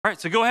All right,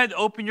 so go ahead and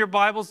open your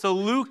Bibles. So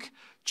Luke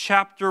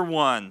chapter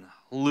 1.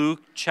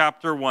 Luke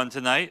chapter 1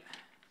 tonight.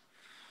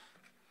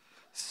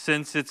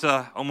 Since it's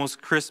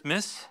almost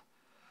Christmas,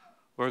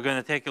 we're going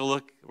to take a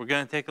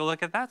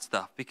look at that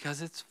stuff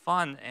because it's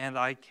fun and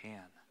I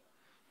can.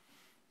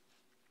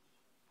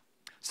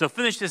 So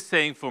finish this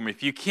saying for me.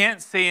 If you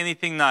can't say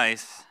anything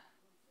nice,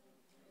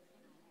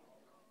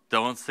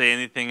 don't say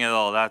anything at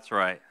all. That's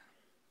right.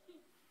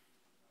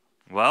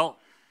 Well,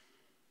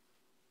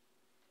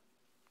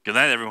 good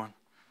night, everyone.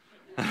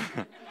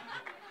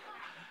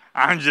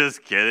 I'm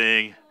just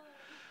kidding.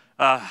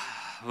 Well,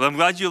 I'm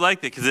glad you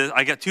liked it because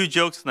I got 2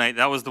 jokes tonight.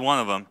 That was the one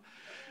of them.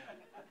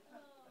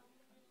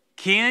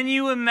 Can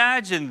you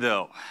imagine,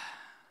 though,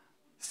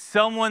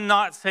 someone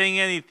not saying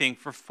anything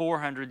for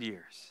 400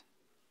 years?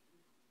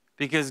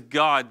 Because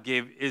God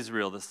gave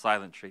Israel the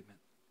silent treatment.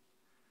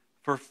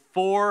 For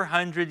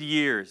 400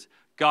 years,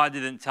 God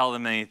didn't tell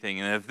them anything.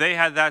 And if they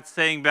had that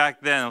saying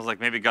back then, I was like,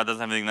 maybe God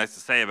doesn't have anything nice to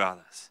say about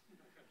us.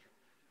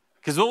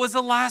 Because what was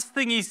the last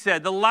thing he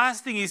said? The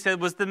last thing he said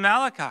was to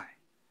Malachi,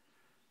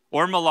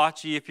 or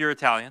Malachi if you're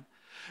Italian.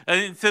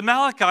 And to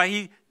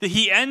Malachi,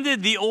 he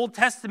ended the Old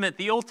Testament.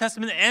 The Old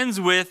Testament ends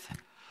with,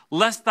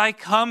 lest I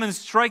come and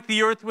strike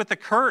the earth with a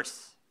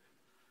curse.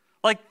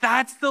 Like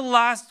that's the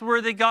last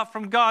word they got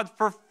from God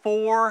for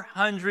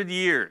 400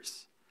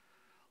 years.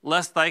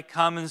 Lest I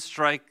come and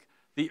strike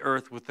the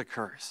earth with a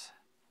curse.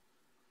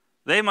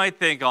 They might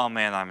think, oh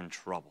man, I'm in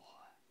trouble.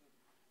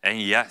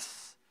 And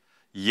yes,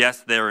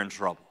 they're in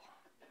trouble.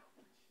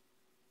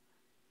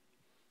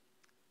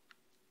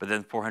 But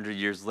then 400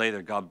 years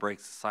later, God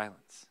breaks the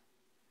silence.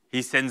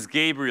 He sends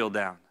Gabriel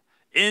down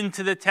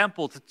into the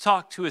temple to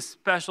talk to a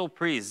special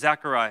priest,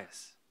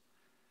 Zacharias,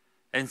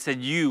 and said,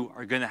 you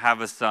are going to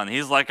have a son.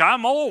 He's like,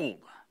 I'm old.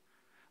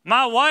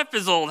 My wife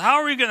is old. How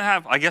are we going to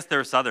have, I guess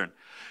they're Southern.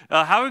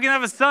 How are we going to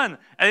have a son?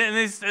 And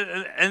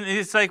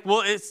it's like,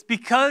 well, it's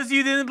because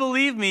you didn't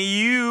believe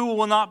me, you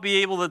will not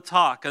be able to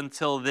talk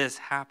until this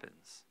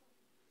happens.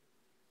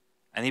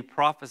 And he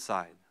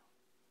prophesied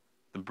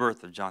the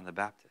birth of John the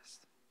Baptist.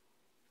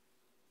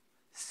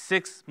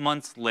 6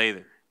 months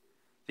later,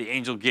 the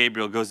angel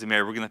Gabriel goes to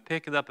Mary. We're going to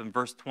pick it up in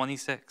verse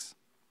 26.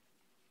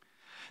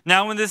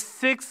 Now, in the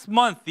 6th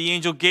month, the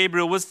angel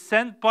Gabriel was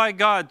sent by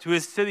God to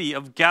a city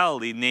of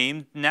Galilee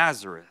named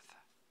Nazareth,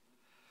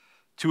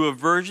 to a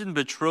virgin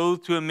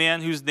betrothed to a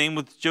man whose name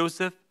was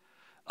Joseph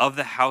of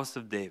the house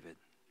of David.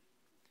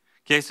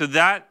 Okay, so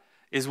that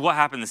is what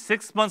happened.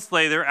 6 months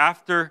later,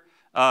 after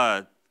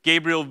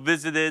Gabriel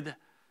visited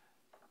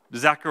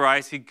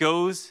Zacharias, he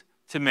goes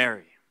to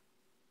Mary.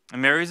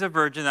 And Mary's a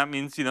virgin. That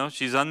means,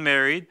 she's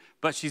unmarried,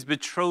 but she's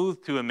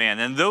betrothed to a man.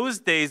 And those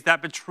days,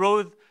 that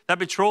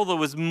betrothal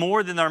was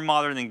more than our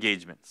modern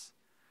engagements,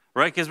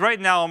 right? Because right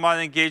now, our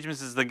modern engagements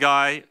is the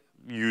guy,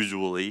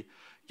 usually,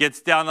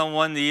 gets down on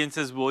one knee and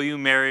says, will you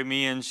marry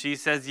me? And she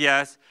says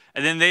yes.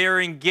 And then they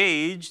are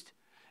engaged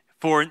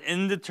for an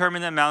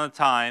indeterminate amount of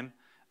time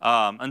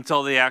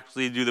until they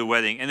actually do the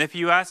wedding. And if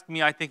you ask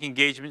me, I think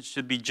engagements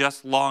should be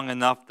just long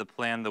enough to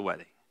plan the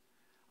wedding.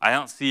 I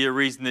don't see a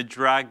reason to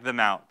drag them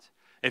out.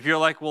 If you're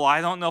like, well,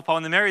 I don't know if I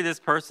want to marry this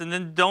person,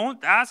 then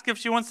don't ask if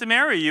she wants to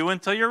marry you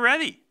until you're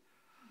ready.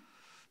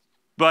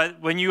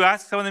 But when you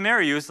ask someone to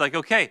marry you, it's like,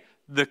 okay,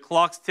 the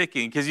clock's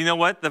ticking. Because you know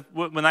what?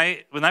 When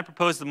I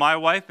proposed to my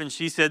wife and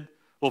she said,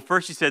 well,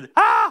 first she said,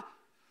 ah!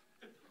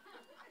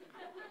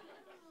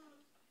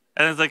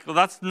 And it's like, well,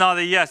 that's not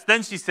a yes.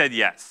 Then she said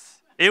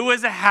yes. It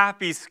was a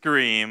happy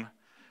scream,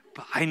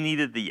 but I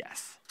needed the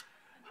yes.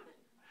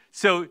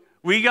 So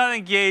we got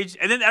engaged,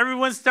 and then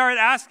everyone started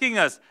asking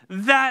us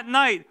that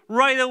night,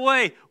 right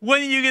away,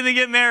 when are you going to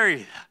get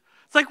married?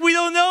 It's like, we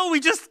don't know.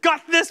 We just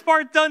got this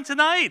part done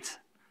tonight.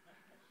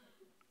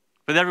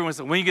 But everyone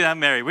said, when are you going to get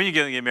married? When are you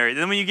going to get married?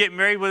 And then when you get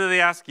married, what do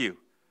they ask you?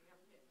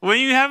 When are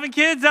you having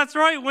kids? That's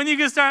right. When are you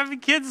going to start having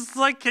kids? It's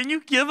like, can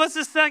you give us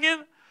a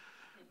second?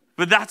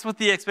 But that's what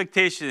the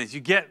expectation is. You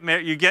get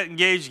married, you get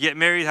engaged, you get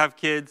married, have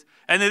kids.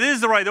 And it is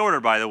the right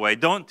order, by the way.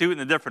 Don't do it in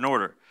a different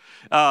order.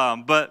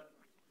 But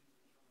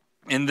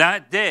in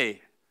that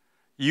day,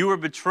 you were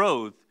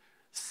betrothed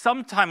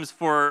sometimes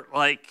for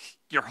like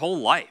your whole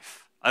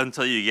life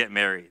until you get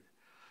married.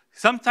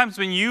 Sometimes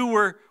when you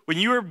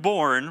were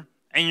born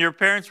and your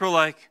parents were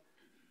like,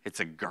 it's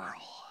a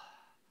girl.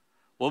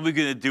 What are we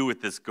going to do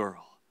with this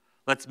girl?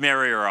 Let's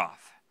marry her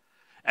off.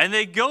 And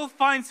they go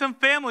find some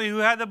family who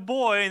had a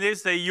boy and they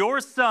say, your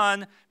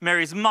son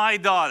marries my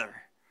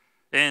daughter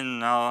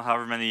in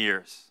however many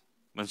years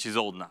when she's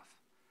old enough.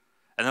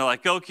 And they're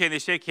like, okay, they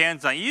shake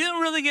hands on you. You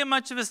didn't really get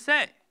much of a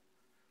say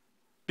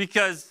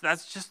because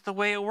that's just the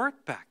way it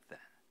worked back then.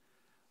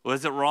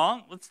 Was it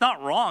wrong? It's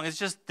not wrong. It's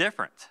just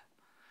different.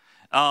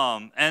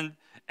 And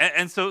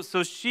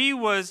so she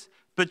was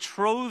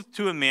betrothed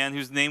to a man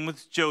whose name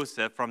was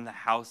Joseph from the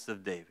house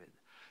of David.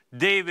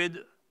 David,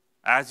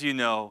 as you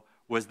know,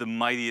 was the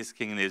mightiest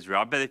king in Israel.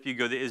 I bet if you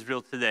go to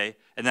Israel today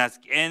and ask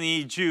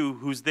any Jew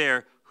who's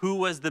there, who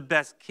was the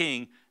best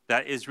king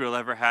that Israel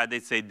ever had,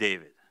 they'd say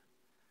David.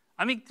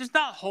 I mean, there's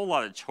not a whole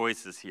lot of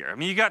choices here. I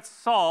mean, you got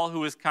Saul,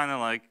 who was kind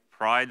of like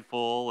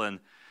prideful, and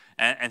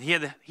and he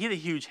had a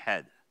huge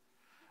head.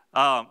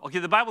 Okay,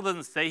 the Bible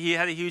doesn't say he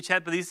had a huge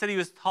head, but he said he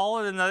was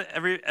taller than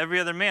every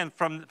other man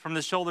from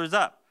the shoulders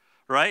up,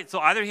 right? So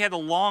either he had a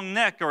long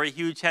neck or a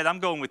huge head. I'm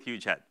going with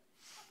huge head.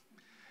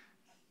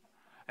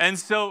 And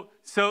so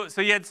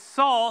you had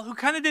Saul, who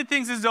kind of did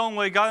things his own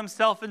way, got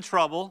himself in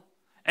trouble,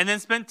 and then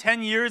spent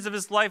 10 years of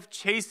his life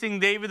chasing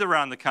David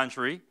around the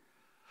country.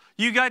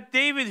 You got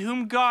David,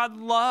 whom God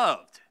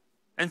loved,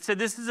 and said,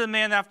 this is a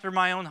man after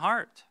my own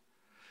heart.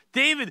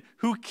 David,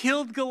 who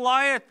killed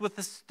Goliath with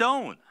a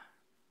stone,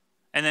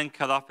 and then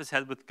cut off his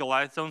head with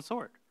Goliath's own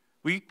sword.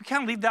 We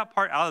kind of leave that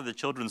part out of the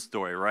children's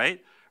story,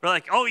 right? We're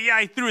like, oh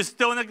yeah, he threw a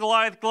stone at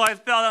Goliath.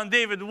 Goliath fell down.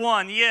 David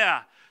won.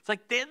 Yeah. It's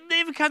like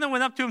David kind of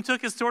went up to him,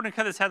 took his sword, and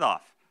cut his head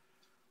off.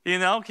 You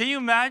know, can you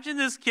imagine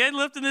this kid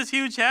lifting this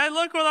huge head?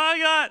 Look what I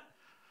got.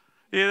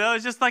 You know,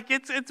 it's just like,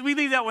 we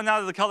leave that one out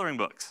of the coloring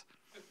books.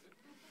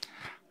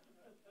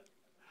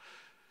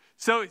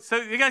 So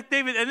you got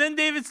David, and then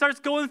David starts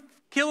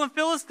killing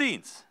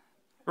Philistines.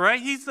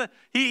 Right?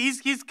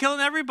 He's killing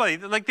everybody.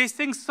 Like, they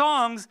sing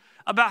songs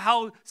about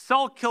how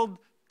Saul killed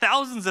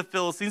thousands of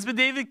Philistines, but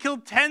David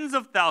killed tens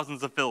of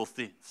thousands of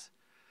Philistines.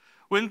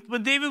 When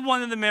David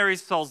wanted to marry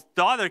Saul's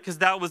daughter, because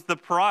that was the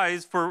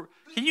prize for,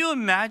 can you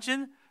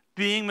imagine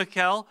being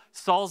Michal,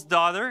 Saul's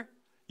daughter?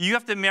 You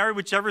have to marry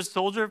whichever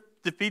soldier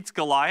defeats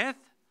Goliath?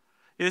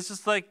 It's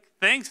just like,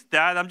 thanks,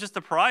 Dad, I'm just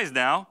a prize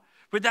now.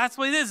 But that's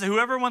what it is.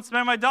 Whoever wants to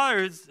marry my daughter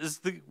is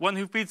the one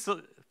who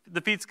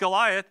defeats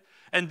Goliath.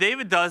 And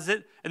David does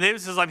it, and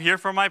David says, I'm here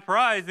for my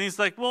prize. And he's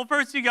like, well,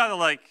 first you got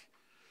to,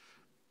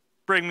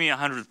 bring me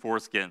 100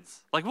 foreskins.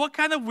 Like, what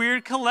kind of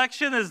weird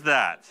collection is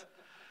that?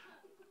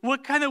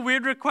 What kind of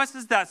weird request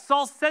is that?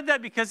 Saul said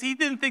that because he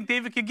didn't think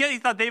David could get it. He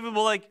thought David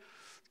will,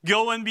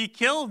 go and be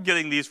killed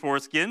getting these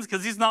foreskins,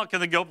 because he's not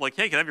going to go up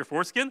hey, can I have your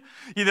foreskin?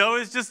 You know,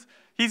 it's just,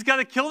 he's got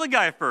to kill the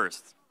guy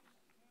first.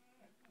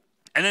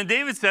 And then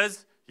David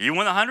says, you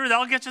want 100?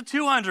 I'll get you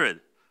 200.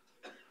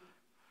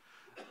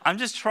 I'm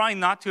just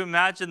trying not to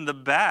imagine the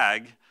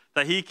bag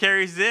that he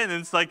carries in. And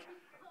it's like,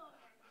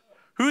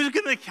 who's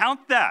going to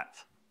count that?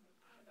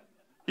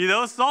 You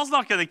know, Saul's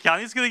not going to count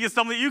it. He's going to get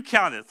somebody you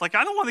count it. It's like,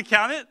 I don't want to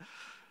count it.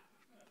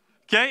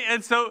 Okay,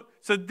 and so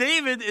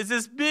David is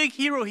this big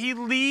hero. He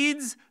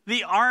leads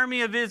the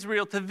army of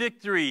Israel to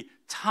victory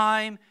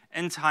time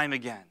and time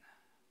again.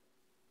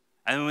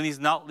 And when he's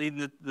not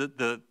leading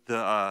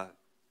the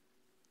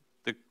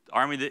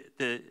army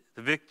to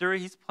victory,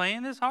 he's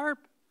playing his harp.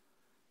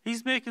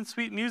 He's making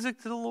sweet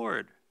music to the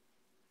Lord.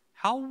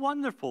 How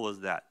wonderful is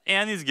that?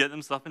 And he's getting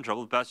himself in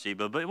trouble with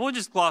Bathsheba, but we'll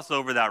just gloss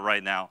over that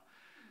right now.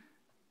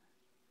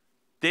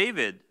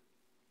 David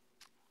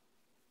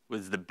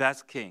was the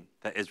best king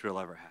that Israel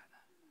ever had.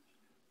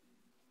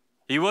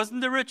 He wasn't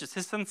the richest.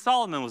 His son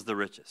Solomon was the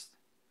richest.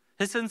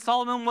 His son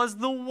Solomon was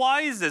the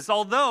wisest,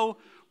 although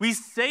we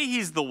say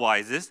he's the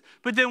wisest,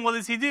 but then what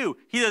does he do?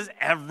 He does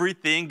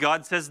everything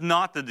God says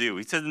not to do.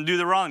 He says in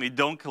Deuteronomy,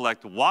 don't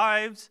collect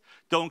wives,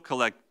 don't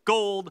collect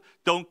gold,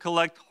 don't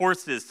collect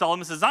horses.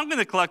 Solomon says, I'm going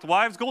to collect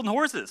wives, gold, and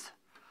horses.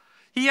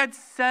 He had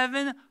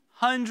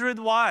 700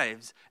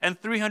 wives and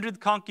 300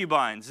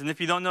 concubines. And if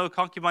you don't know, a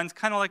concubine is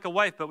kind of like a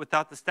wife, but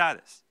without the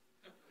status.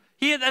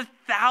 He had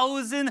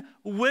 1,000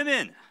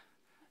 women.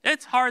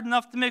 It's hard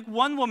enough to make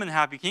one woman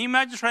happy. Can you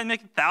imagine trying to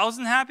make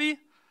 1,000 happy?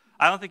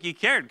 I don't think he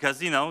cared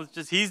because, it's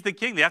just he's the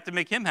king. They have to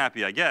make him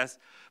happy, I guess.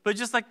 But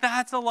just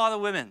that's a lot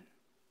of women.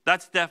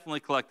 That's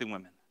definitely collecting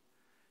women.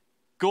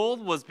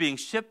 Gold was being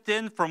shipped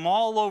in from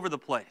all over the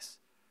place.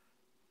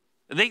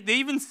 They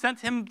even sent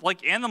him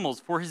animals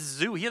for his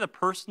zoo. He had a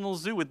personal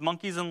zoo with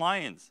monkeys and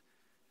lions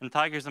and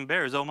tigers and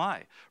bears, oh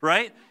my,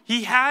 right?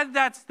 He had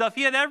that stuff.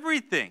 He had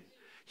everything.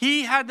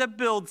 He had to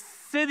build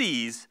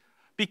cities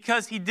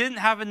because he didn't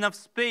have enough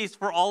space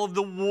for all of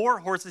the war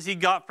horses he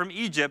got from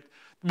Egypt.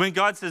 When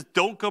God says,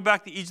 don't go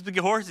back to Egypt to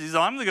get horses, he's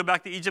like, I'm going to go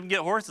back to Egypt and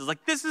get horses.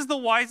 This is the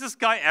wisest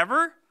guy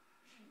ever?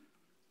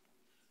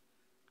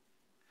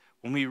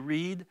 When we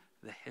read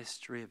the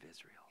history of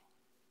Israel,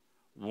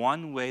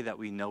 one way that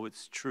we know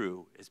it's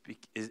true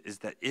is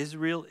that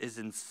Israel is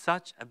in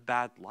such a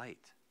bad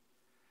light.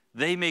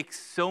 They make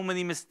so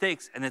many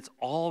mistakes, and it's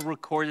all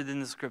recorded in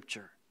the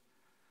scripture.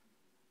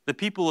 The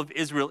people of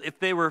Israel, if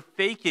they were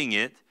faking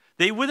it,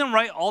 they wouldn't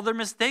write all their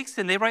mistakes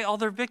in. They write all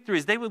their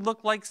victories. They would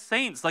look like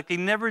saints, like they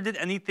never did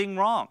anything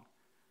wrong.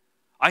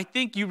 I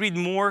think you read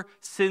more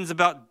sins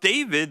about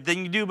David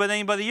than you do about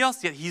anybody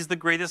else, yet he's the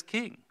greatest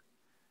king.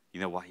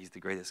 You know why he's the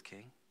greatest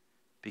king?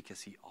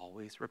 Because he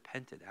always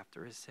repented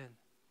after his sin.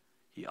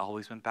 He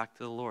always went back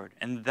to the Lord.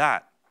 And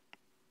that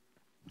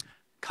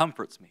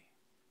comforts me.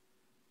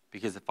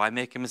 Because if I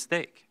make a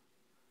mistake,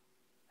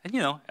 and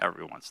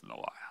every once in a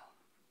while,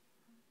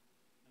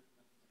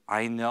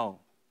 I know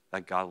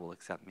that God will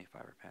accept me if I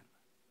repent.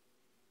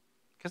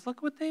 Because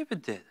look what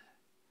David did.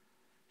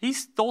 He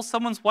stole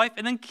someone's wife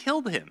and then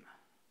killed him.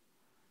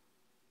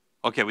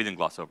 Okay, we didn't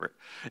gloss over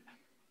it.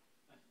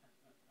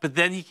 But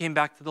then he came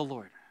back to the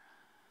Lord.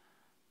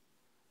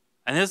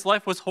 And his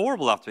life was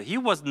horrible after. He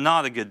was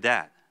not a good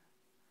dad.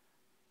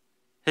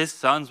 His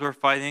sons were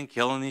fighting,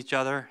 killing each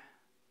other.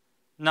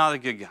 not a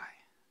good guy.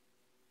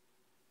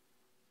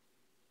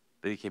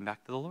 But he came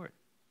back to the Lord.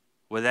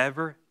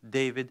 Whatever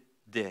David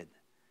did,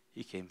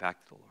 he came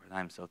back to the Lord. And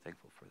I'm so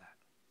thankful for that.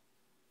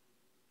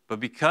 But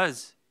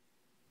because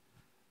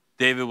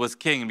David was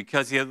king, and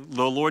because the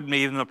Lord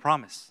made him a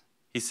promise,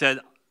 he said,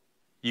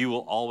 you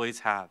will always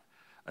have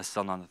a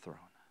son on the throne.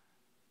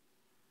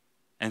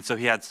 And so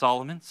he had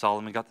Solomon.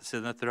 Solomon got to sit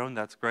on the throne.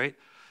 That's great.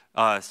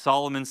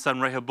 Solomon's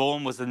son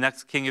Rehoboam was the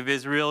next king of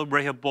Israel.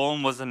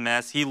 Rehoboam was a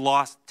mess. He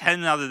lost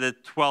 10 out of the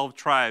 12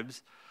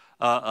 tribes.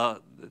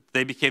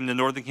 They became the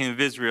northern king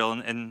of Israel,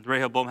 and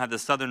Rehoboam had the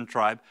southern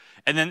tribe.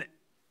 And then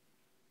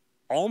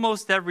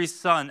almost every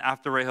son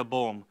after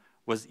Rehoboam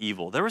was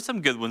evil. There were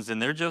some good ones in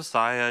there.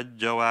 Josiah,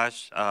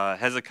 Joash,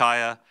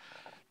 Hezekiah.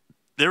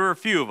 There were a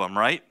few of them,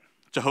 right?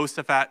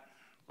 Jehoshaphat.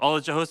 All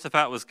of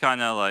Jehoshaphat was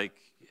kind of like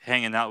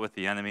hanging out with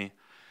the enemy.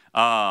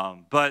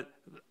 But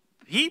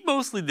he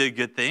mostly did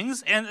good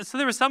things. And so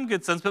there were some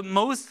good sons, but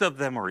most of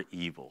them were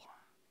evil.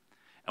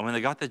 And when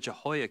they got to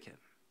Jehoiakim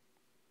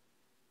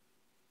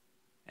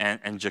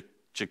and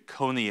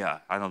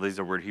Jeconiah, I don't know, these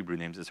are weird Hebrew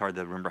names. It's hard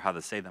to remember how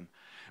to say them.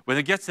 When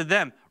it gets to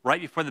them,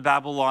 right before the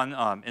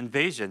Babylon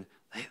invasion,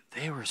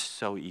 they were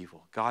so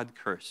evil. God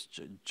cursed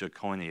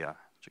Jeconiah.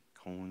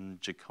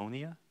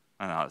 Jeconiah?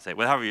 I don't know how to say it.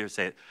 However you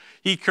say it.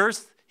 He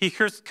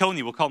cursed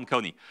Coney. We'll call him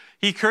Coney.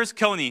 He cursed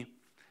Coney,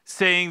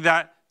 saying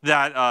that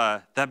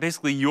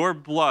basically your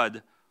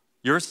blood,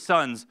 your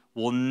sons,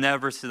 will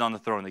never sit on the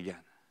throne again.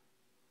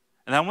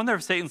 And I wonder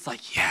if Satan's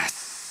like,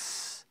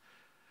 yes.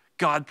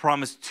 God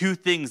promised two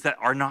things that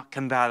are not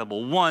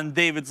compatible. One,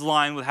 David's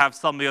line would have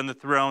somebody on the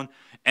throne,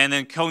 and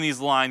then Coney's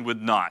line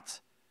would not.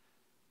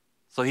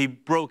 So he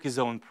broke his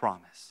own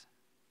promise.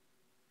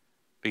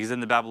 Because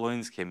then the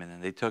Babylonians came in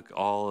and they took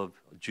all of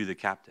Judah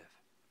captive.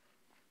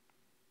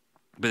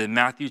 But in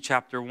Matthew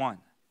chapter 1,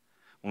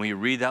 when we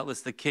read that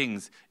list of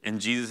kings in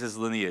Jesus'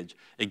 lineage,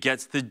 it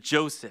gets to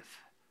Joseph,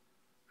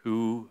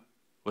 who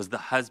was the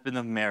husband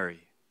of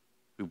Mary,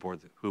 who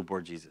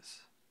bore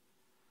Jesus.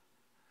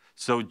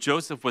 So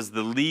Joseph was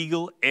the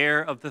legal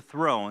heir of the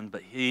throne,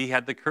 but he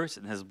had the curse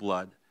in his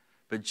blood.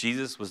 But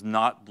Jesus was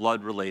not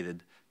blood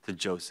related to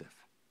Joseph,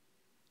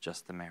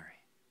 just to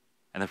Mary.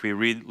 And if we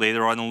read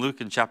later on in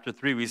Luke in chapter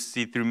 3, we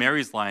see through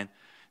Mary's line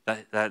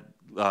that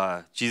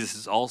Jesus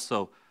is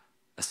also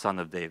a son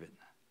of David.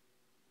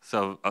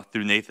 So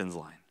through Nathan's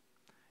line.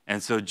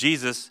 And so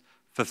Jesus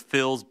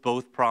fulfills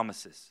both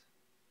promises.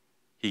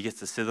 He gets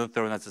to sit on the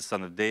throne as the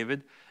son of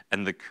David,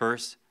 and the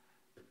curse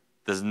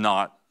does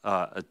not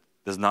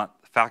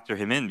factor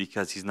him in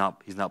because he's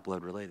not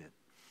blood related.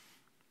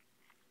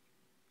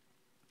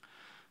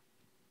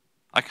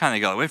 I kind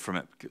of got away from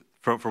it,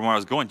 from where I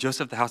was going.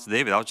 Joseph, the house of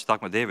David. I was just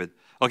talking about David.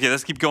 Okay,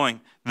 let's keep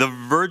going. The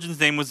virgin's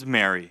name was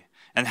Mary.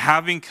 And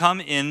having come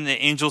in, the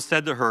angel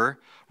said to her,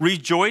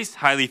 rejoice,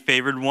 highly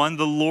favored one.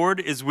 The Lord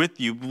is with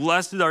you.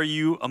 Blessed are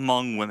you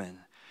among women.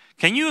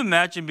 Can you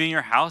imagine being in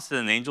your house and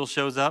an angel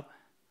shows up?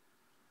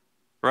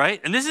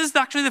 Right? And this is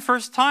actually the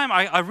first time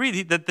I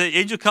read that the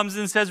angel comes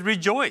in and says,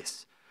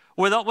 rejoice.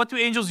 What do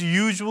angels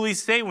usually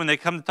say when they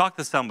come to talk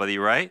to somebody,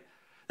 right?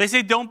 They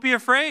say, don't be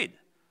afraid.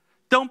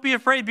 Don't be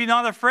afraid. Be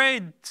not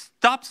afraid.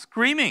 Stop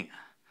screaming,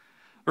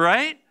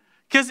 right?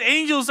 Because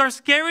angels are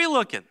scary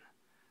looking.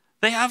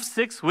 They have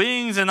 6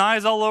 wings and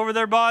eyes all over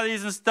their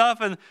bodies and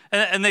stuff,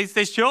 and they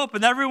show up,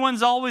 and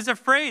everyone's always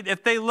afraid.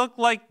 If they look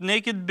like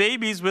naked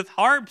babies with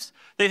harps,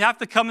 they'd have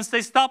to come and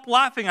say, stop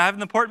laughing. I have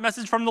an important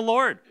message from the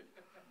Lord.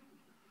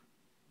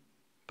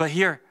 But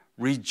here,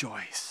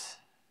 rejoice.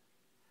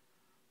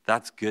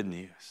 That's good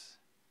news.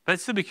 But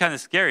it'd still be kind of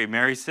scary.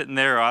 Mary's sitting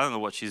there, I don't know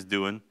what she's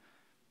doing,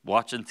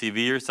 watching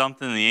TV or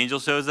something, and the angel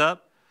shows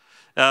up.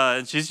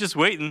 And she's just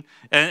waiting.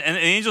 And an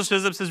angel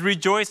shows up and says,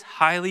 rejoice,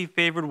 highly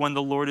favored when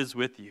the Lord is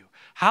with you.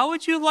 How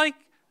would you like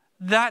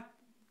that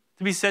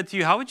to be said to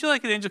you? How would you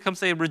like an angel come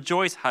say,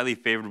 rejoice, highly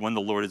favored when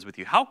the Lord is with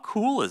you? How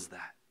cool is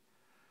that?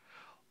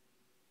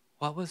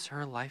 What was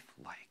her life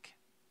like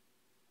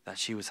that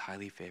she was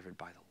highly favored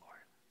by the Lord?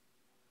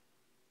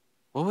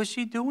 What was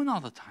she doing all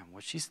the time?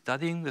 Was she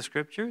studying the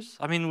scriptures?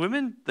 I mean,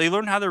 women, they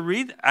learned how to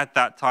read at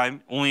that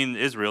time, only in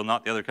Israel,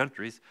 not the other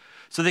countries.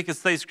 So they could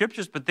study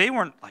scriptures, but they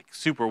weren't like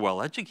super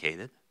well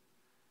educated.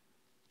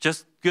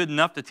 Just good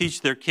enough to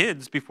teach their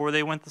kids before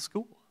they went to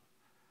school.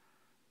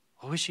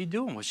 What was she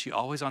doing? Was she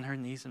always on her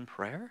knees in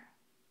prayer?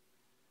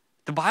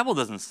 The Bible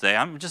doesn't say.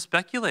 I'm just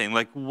speculating.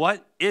 Like,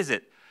 what is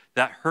it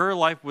that her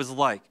life was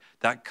like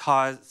that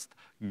caused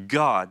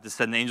God to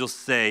send angels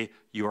say,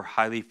 you are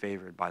highly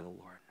favored by the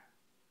Lord?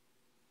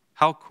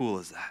 How cool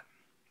is that?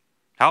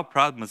 How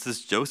proud must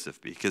this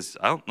Joseph be? Because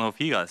I don't know if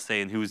he got a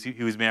say in who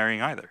was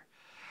marrying either.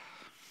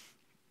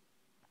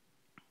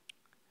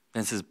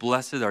 And it says,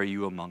 blessed are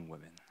you among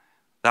women.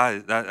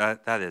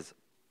 That is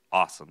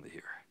awesome to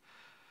hear.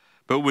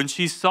 But when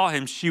she saw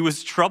him, she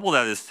was troubled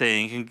at his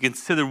saying and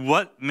considered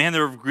what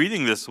manner of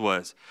greeting this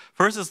was.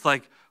 First it's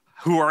like,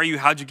 who are you?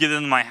 How'd you get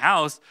into my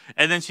house?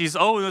 And then she's,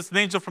 oh, it's an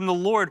angel from the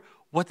Lord.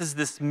 What does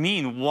this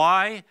mean?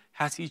 Why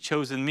has he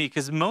chosen me?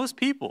 Because most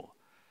people,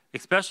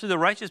 especially the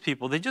righteous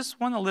people, they just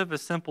want to live a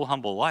simple,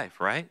 humble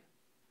life, right?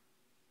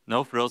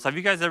 No frills. Have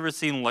you guys ever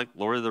seen like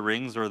Lord of the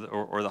Rings or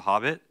The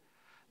Hobbit?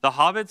 The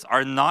hobbits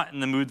are not in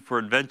the mood for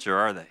adventure,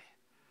 are they?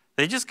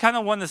 They just kind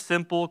of want a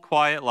simple,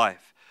 quiet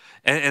life.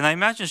 And I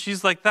imagine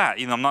she's like that.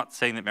 You know, I'm not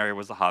saying that Mary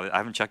was a hobbit. I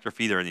haven't checked her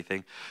feet or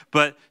anything.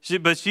 But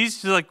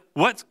she's like,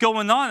 what's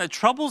going on? It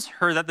troubles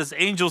her that this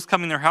angel's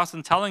coming to her house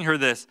and telling her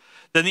this.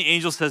 Then the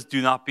angel says,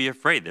 do not be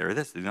afraid. There it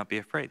is. Do not be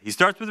afraid. He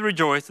starts with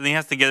rejoice, and he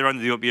has to get around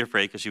to do not be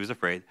afraid because she was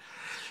afraid.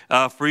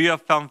 For you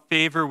have found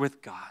favor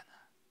with God.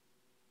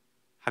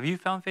 Have you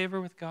found favor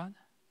with God?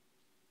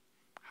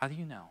 How do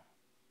you know?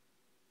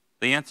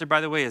 The answer, by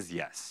the way, is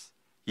yes.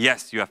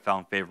 Yes, you have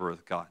found favor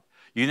with God.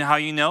 You know how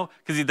you know?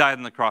 Because he died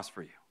on the cross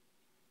for you.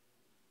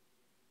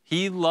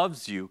 He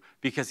loves you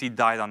because he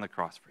died on the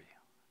cross for you.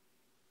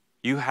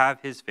 You have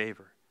his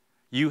favor.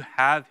 You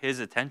have his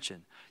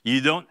attention.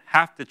 You don't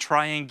have to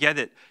try and get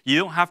it. You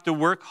don't have to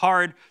work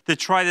hard to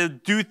try to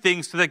do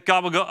things so that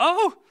God will go,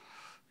 oh,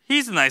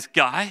 he's a nice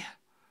guy.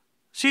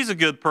 She's a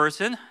good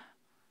person.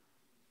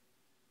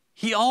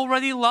 He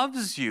already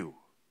loves you.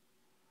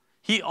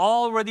 He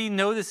already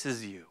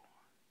notices you.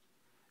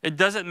 It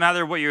doesn't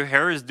matter what your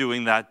hair is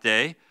doing that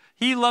day.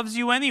 He loves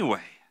you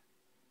anyway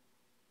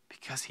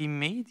because he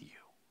made you.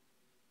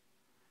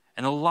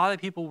 And a lot of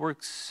people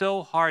work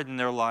so hard in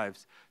their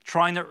lives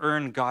trying to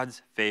earn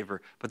God's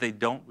favor, but they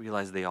don't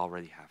realize they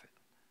already have it.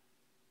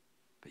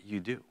 But you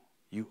do.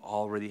 You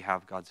already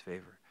have God's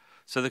favor.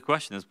 So the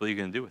question is, what are you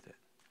going to do with it?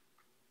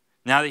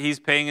 Now that he's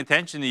paying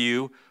attention to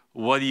you,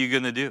 what are you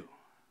going to do?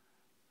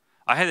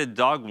 I had a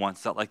dog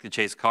once that liked to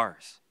chase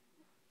cars.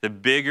 The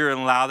bigger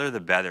and louder, the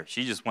better.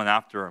 She just went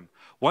after him.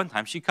 One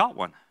time, she caught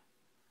one.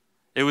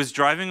 It was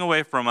driving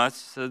away from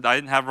us. I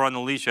didn't have her on the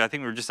leash. I think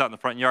we were just out in the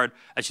front yard.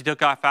 And she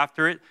took off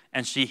after it,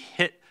 and she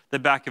hit the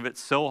back of it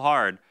so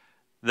hard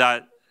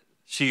that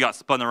she got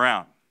spun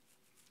around.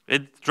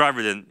 The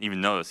driver didn't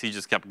even notice. He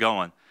just kept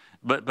going.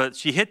 But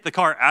she hit the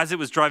car as it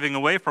was driving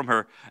away from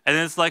her. And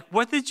it's like,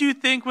 what did you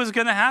think was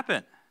going to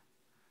happen?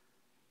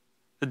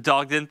 The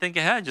dog didn't think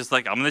ahead. Just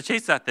like, I'm going to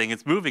chase that thing.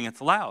 It's moving. It's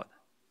loud.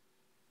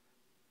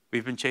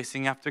 We've been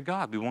chasing after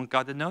God. We want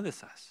God to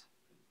notice us.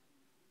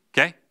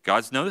 Okay?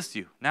 God's noticed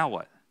you. Now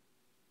what?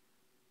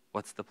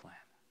 What's the plan?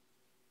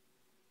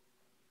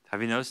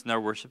 Have you noticed in our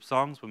worship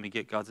songs, when we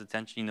get God's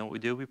attention, you know what we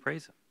do? We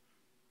praise him.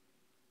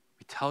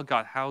 We tell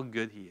God how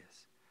good he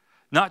is.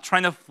 Not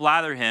trying to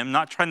flatter him,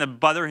 not trying to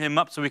butter him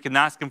up so we can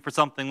ask him for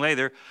something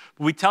later,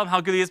 but we tell him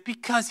how good he is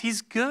because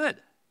he's good.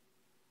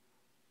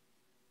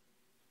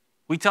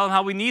 We tell him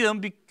how we need him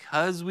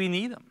because we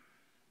need him.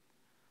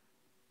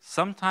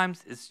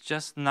 Sometimes it's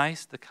just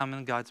nice to come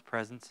in God's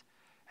presence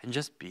and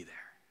just be there.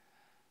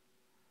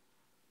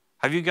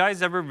 Have you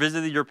guys ever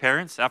visited your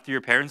parents after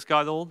your parents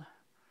got old?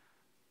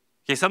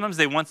 Okay, sometimes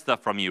they want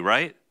stuff from you,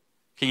 right?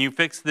 Can you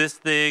fix this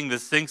thing? The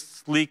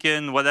sink's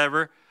leaking,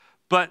 whatever.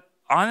 But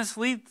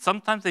honestly,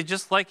 sometimes they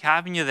just like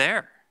having you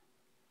there.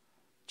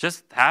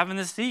 Just having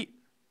a seat.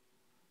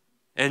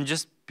 And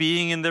just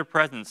being in their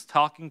presence,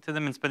 talking to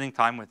them and spending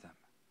time with them.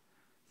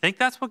 Think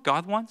that's what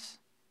God wants?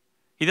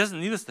 He doesn't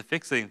need us to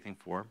fix anything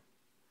for him.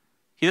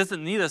 He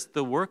doesn't need us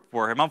to work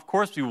for him. Of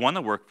course, we want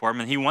to work for him,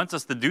 and he wants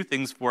us to do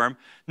things for him,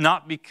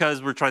 not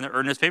because we're trying to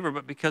earn his favor,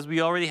 but because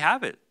we already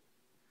have it.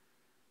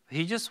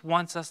 He just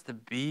wants us to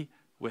be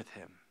with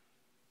him.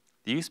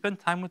 Do you spend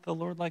time with the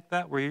Lord like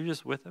that, where you're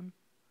just with him?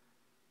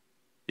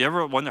 You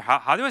ever wonder,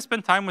 how do I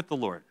spend time with the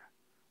Lord?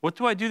 What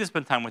do I do to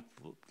spend time with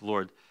the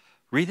Lord?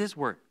 Read his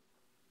word.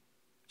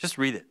 Just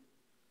read it.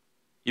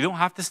 You don't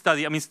have to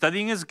study. I mean,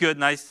 studying is good,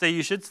 and I say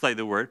you should study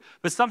the word,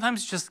 but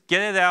sometimes just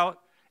get it out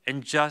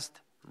and just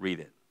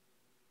read it.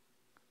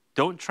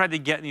 Don't try to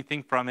get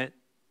anything from it.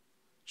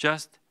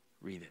 Just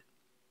read it.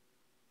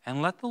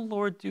 And let the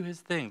Lord do his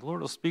thing. The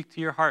Lord will speak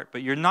to your heart,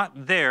 but you're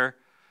not there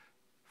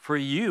for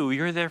you.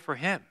 You're there for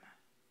him.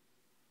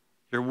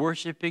 You're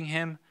worshiping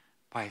him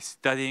by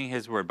studying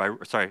his word,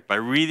 by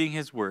reading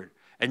his word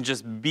and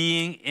just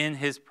being in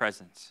his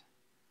presence.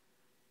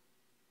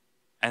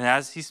 And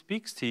as he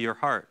speaks to your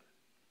heart,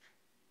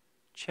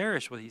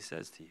 cherish what he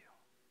says to you.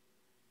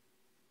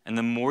 And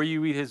the more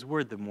you read his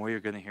word, the more you're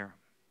going to hear him.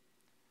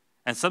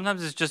 And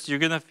sometimes it's just you're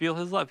going to feel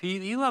his love.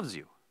 He loves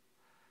you.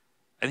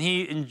 And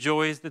he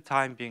enjoys the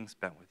time being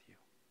spent with you.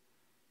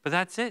 But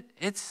that's it.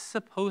 It's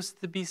supposed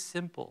to be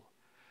simple.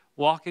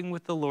 Walking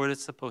with the Lord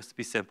is supposed to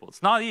be simple.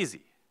 It's not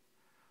easy.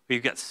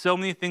 We've got so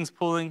many things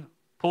pulling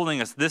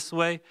us this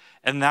way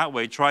and that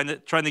way, trying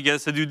to get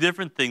us to do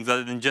different things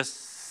other than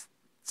just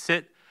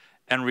sit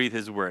and read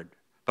his word.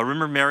 But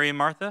remember Mary and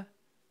Martha?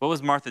 What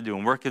was Martha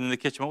doing? Working in the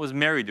kitchen. What was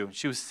Mary doing?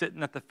 She was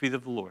sitting at the feet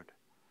of the Lord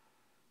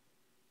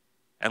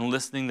and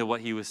listening to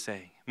what he was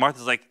saying.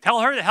 Martha's like,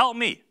 tell her to help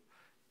me.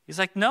 He's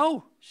like,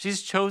 no,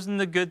 she's chosen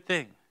the good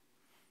thing.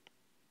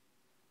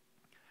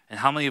 And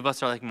how many of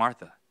us are like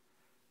Martha?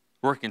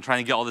 Working, trying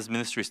to get all this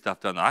ministry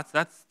stuff done.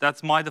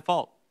 That's my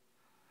default.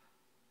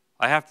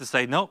 I have to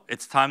say, nope,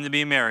 it's time to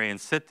be Mary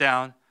and sit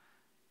down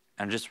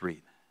and just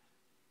read.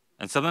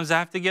 And sometimes I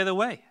have to get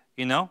away,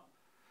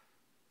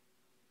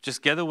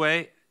 Just get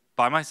away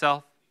by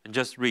myself and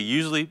just read.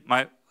 Usually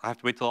I have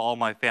to wait till all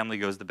my family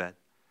goes to bed.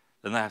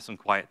 then I have some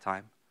quiet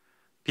time.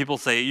 People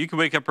say, you can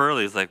wake up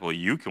early. It's like, well,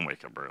 you can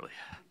wake up early.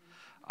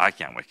 I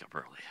can't wake up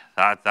early.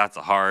 That's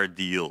a hard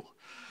deal.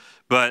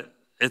 But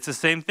it's the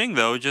same thing,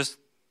 though. Just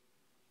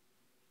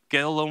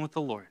get alone with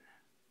the Lord.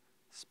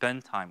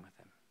 Spend time with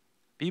him.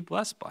 Be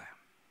blessed by him.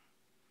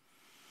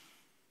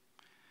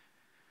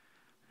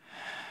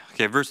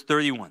 Okay, verse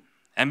 31.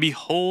 And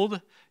behold, you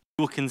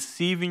will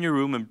conceive in your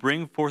womb and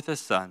bring forth a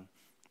son,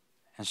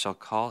 and shall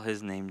call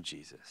his name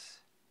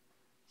Jesus.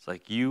 It's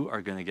like you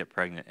are going to get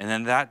pregnant. And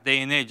in that day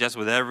and age, that's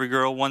what every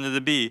girl wanted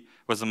to be,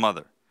 was a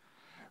mother.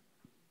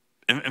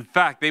 In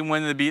fact, they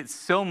wanted to be it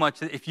so much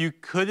that if you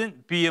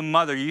couldn't be a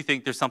mother, you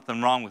think there's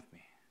something wrong with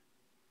me.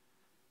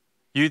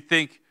 You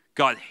think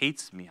God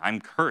hates me.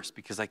 I'm cursed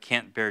because I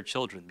can't bear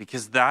children.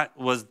 Because that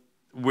was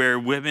where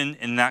women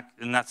in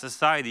that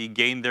society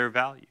gained their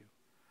value.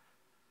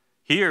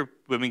 Here,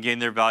 women gain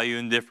their value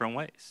in different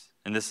ways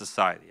in this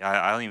society.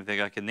 I don't even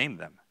think I can name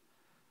them.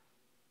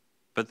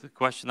 But the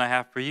question I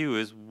have for you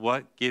is,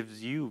 what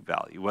gives you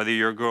value, whether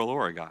you're a girl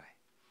or a guy?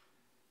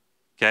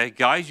 Okay,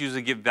 guys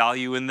usually get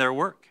value in their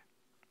work.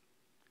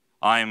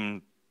 I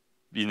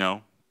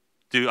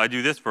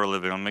do this for a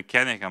living. I'm a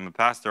mechanic, I'm a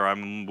pastor,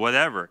 I'm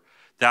whatever.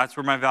 That's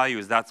where my value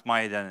is. That's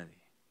my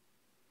identity.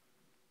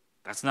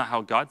 That's not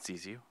how God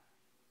sees you.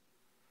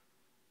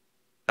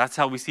 That's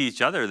how we see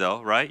each other,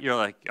 though, right? You're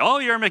like, oh,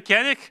 you're a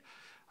mechanic?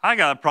 I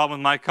got a problem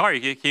with my car.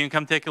 Can you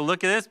come take a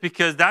look at this?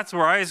 Because that's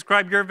where I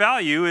ascribe your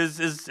value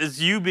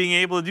is you being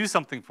able to do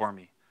something for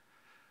me.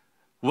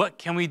 What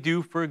can we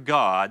do for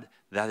God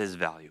that is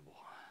valuable?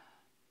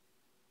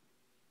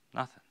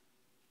 Nothing.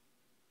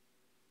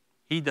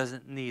 He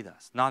doesn't need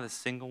us, not a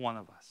single one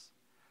of us.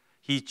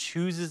 He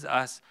chooses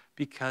us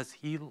because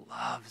he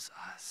loves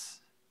us.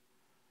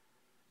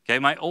 Okay,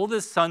 my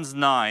oldest son's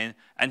 9,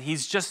 and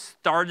he's just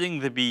starting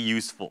to be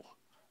useful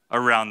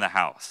around the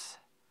house.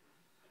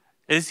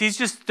 He's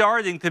just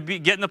starting to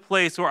get in a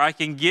place where I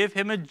can give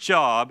him a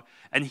job,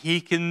 and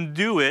he can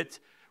do it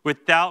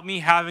without me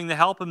having to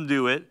help him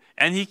do it,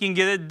 and he can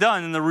get it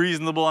done in a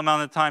reasonable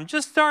amount of time,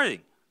 just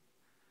starting.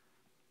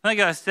 And I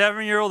got a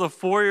 7-year-old, a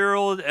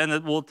 4-year-old, and a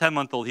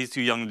 10-month-old. He's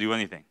too young to do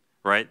anything,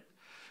 right?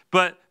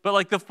 But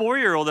like the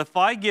 4-year-old, if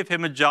I give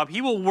him a job,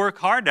 he will work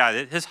hard at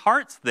it. His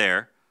heart's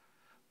there,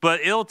 but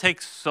it'll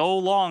take so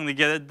long to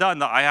get it done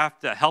that I have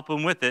to help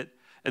him with it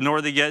in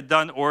order to get it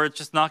done, or it's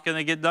just not going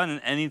to get done in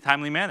any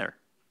timely manner.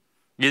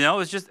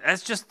 It's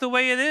just the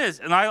way it is.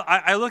 And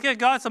I look at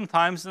God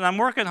sometimes, and I'm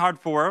working hard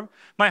for him.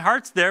 My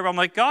heart's there, but I'm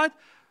like, God,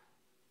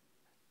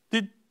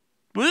 would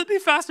it be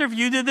faster if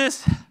you did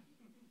this?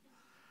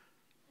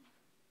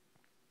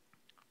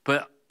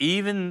 But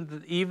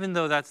even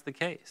though that's the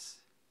case,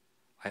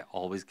 I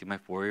always give my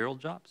 4-year-old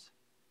jobs.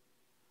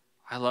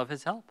 I love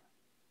his help.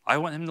 I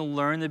want him to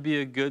learn to be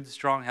a good,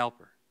 strong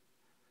helper.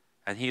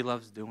 And he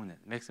loves doing it.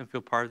 It makes him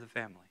feel part of the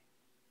family.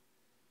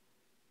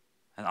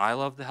 And I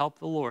love to help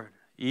the Lord,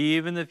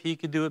 even if he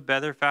could do it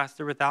better,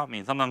 faster without me.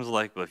 And sometimes I'm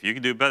like, well, if you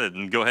can do it better,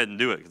 then go ahead and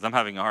do it, because I'm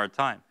having a hard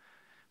time.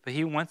 But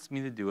he wants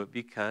me to do it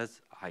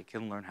because I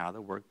can learn how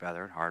to work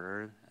better and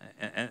harder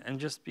and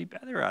just be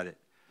better at it.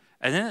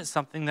 And then it's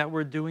something that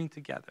we're doing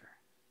together.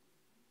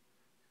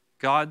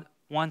 God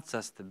wants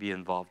us to be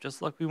involved,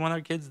 just like we want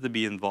our kids to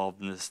be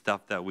involved in the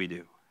stuff that we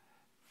do.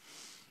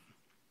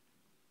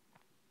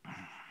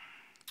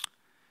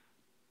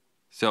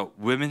 So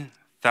women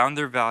found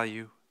their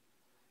value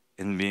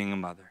in being a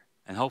mother.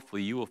 And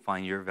hopefully you will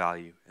find your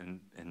value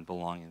in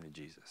belonging to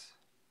Jesus.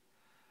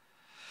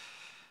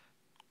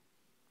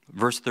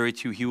 Verse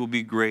 32, he will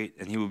be great,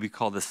 and he will be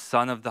called the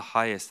Son of the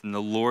Highest, and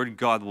the Lord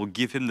God will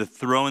give him the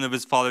throne of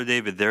his father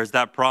David. There's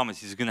that promise.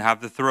 He's going to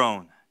have the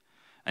throne.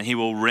 And he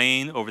will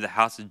reign over the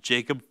house of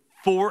Jacob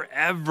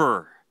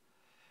forever.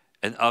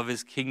 And of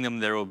his kingdom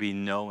there will be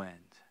no end.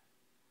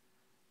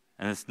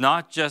 And it's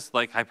not just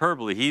like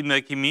hyperbole. He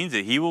means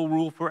it. He will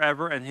rule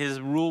forever, and his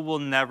rule will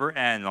never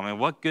end. I mean,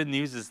 what good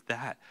news is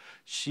that?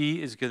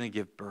 She is going to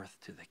give birth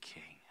to the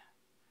king.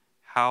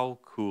 How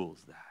cool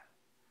is that?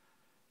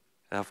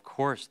 And of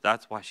course,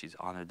 that's why she's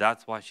honored.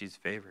 That's why she's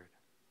favored.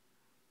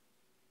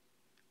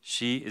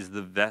 She is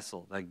the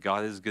vessel that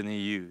God is going to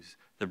use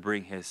to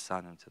bring his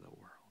son into the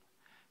world.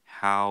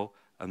 How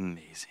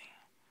amazing.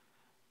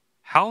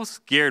 How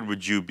scared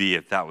would you be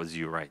if that was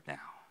you right now?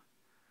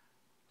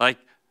 Like,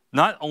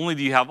 not only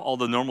do you have all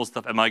the normal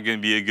stuff, am I going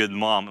to be a good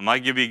mom? Am I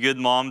going to be a good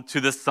mom to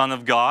the Son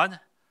of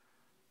God?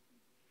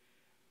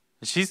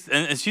 And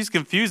she's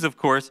confused, of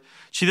course.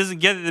 She doesn't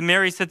get it. And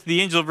Mary said to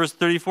the angel, verse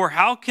 34,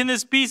 how can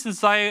this be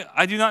since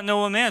I do not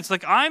know a man? It's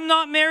like, I'm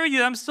not married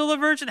yet. I'm still a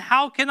virgin.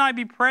 How can I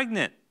be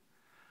pregnant?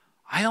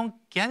 I don't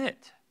get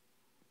it.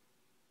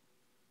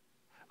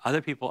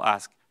 Other people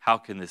ask, how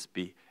can this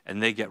be?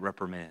 And they get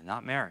reprimanded,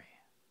 not Mary.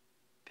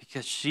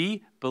 Because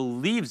she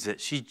believes it.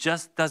 She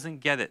just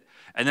doesn't get it.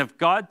 And if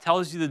God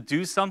tells you to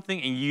do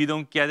something and you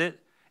don't get it,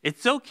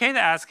 it's okay to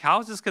ask, how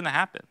is this going to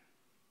happen?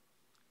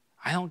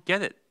 I don't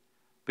get it.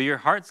 But your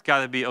heart's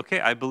got to be, okay,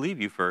 I believe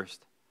you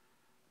first.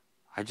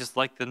 I just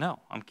like to know.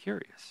 I'm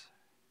curious.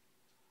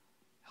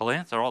 He'll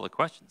answer all the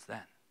questions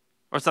then.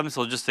 Or sometimes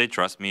he'll just say,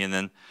 trust me, and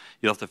then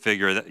you'll have to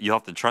figure that you'll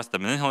have to trust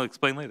him, and then he'll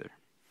explain later.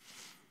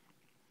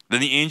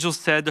 Then the angel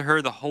said to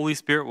her, the Holy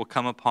Spirit will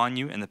come upon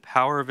you, and the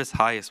power of his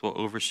highest will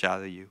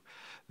overshadow you.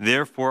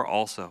 Therefore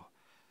also,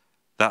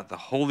 that the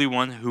Holy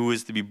One who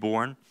is to be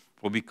born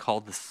will be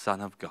called the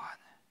Son of God.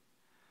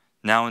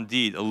 Now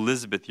indeed,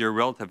 Elizabeth, your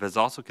relative, has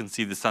also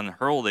conceived a son in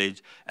her old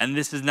age, and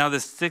this is now the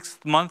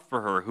 6th month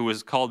for her, who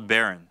is called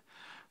barren.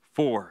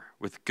 For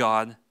with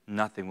God,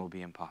 nothing will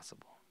be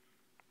impossible.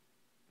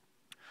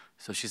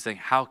 So she's saying,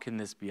 how can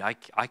this be? I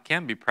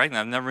can't be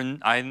pregnant.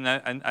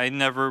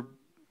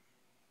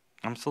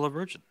 I'm still a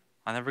virgin.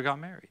 I never got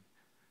married.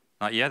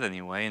 Not yet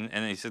anyway.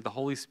 And he said, the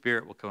Holy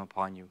Spirit will come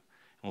upon you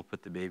and will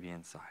put the baby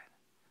inside.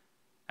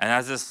 And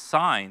as a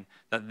sign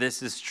that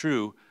this is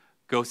true,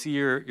 go see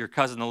your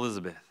cousin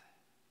Elizabeth.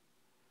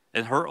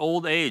 In her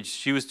old age,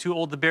 she was too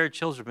old to bear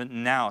children, but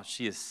now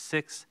she is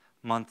 6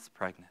 months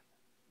pregnant.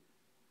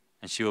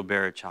 And she will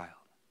bear a child.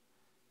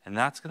 And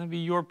that's going to be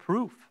your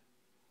proof.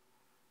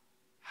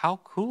 How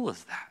cool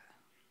is that?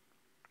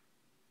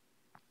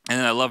 And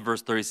then I love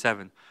verse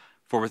 37.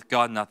 For with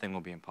God, nothing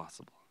will be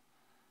impossible.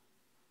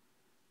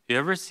 You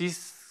ever see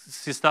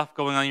stuff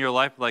going on in your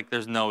life like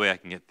there's no way I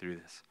can get through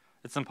this?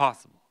 It's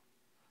impossible.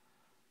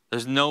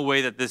 There's no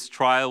way that this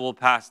trial will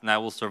pass and I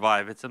will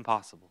survive. It's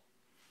impossible.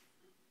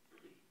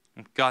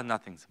 With God,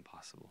 nothing's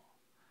impossible.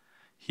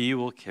 He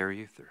will carry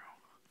you through.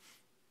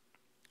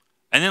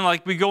 And then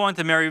like we go on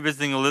to Mary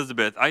visiting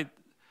Elizabeth. I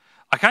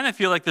kind of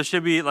feel like there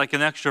should be like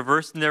an extra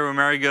verse in there where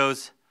Mary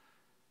goes,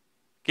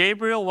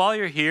 Gabriel, while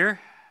you're here,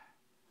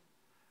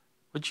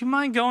 would you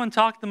mind going and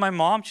talk to my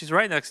mom? She's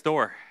right next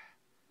door.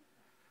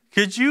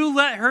 Could you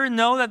let her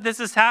know that this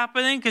is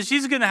happening? Because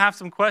she's going to have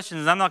some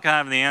questions and I'm not going to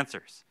have any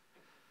answers.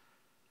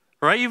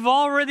 Right? You've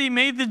already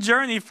made the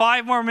journey.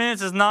 5 more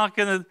minutes is not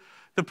going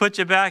to put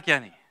you back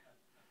any.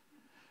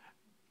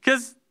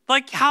 Because,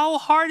 like, how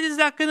hard is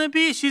that going to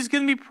be? She's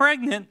going to be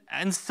pregnant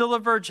and still a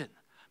virgin.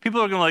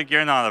 People are going to be like,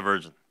 you're not a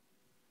virgin.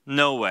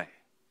 No way.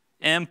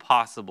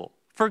 Impossible.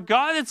 For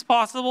God, it's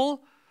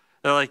possible.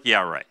 They're like,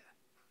 yeah, right.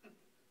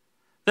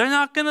 They're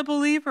not going to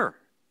believe her.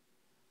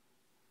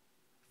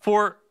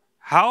 For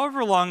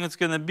however long it's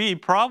going to be,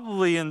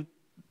 probably in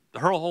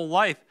her whole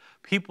life,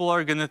 people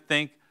are going to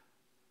think,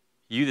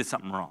 you did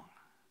something wrong.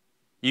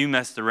 You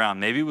messed around.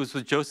 Maybe it was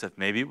with Joseph.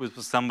 Maybe it was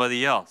with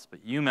somebody else.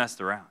 But you messed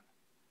around.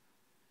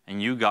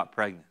 And you got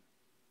pregnant.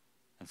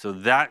 And so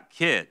that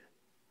kid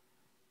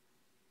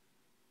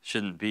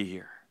shouldn't be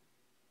here.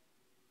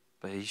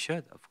 But he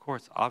should, of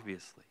course,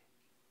 obviously.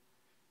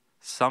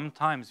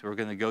 Sometimes we're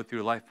going to go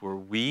through life where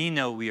we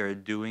know we are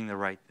doing the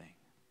right thing.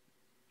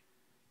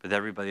 But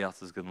everybody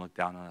else is going to look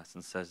down on us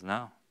and says,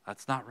 no,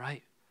 that's not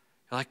right.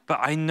 You're like, but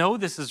I know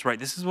this is right.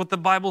 This is what the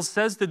Bible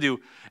says to do.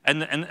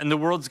 And the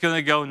world's going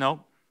to go,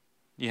 no,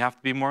 you have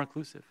to be more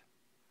inclusive.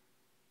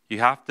 You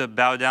have to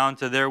bow down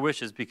to their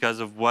wishes because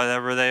of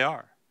whatever they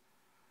are.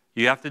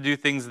 You have to do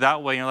things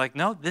that way. And you're like,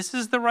 no, this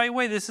is the right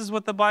way. This is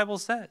what the Bible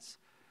says.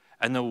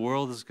 And the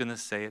world is going to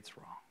say it's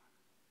wrong.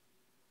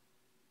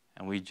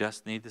 And we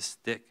just need to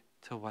stick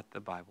to what the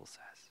Bible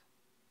says.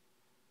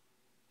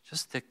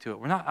 Just stick to it.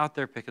 We're not out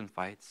there picking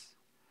fights.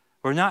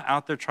 We're not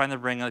out there trying to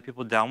bring other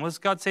people down. What does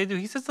God say to do?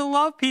 He says to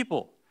love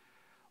people.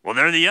 Well,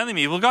 they're the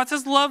enemy. Well, God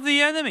says love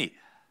the enemy.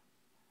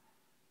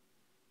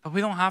 But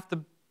we don't have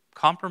to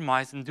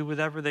compromise and do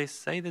whatever they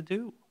say to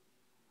do.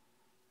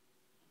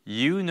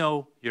 You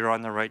know you're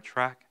on the right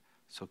track,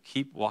 so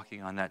keep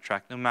walking on that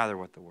track no matter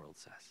what the world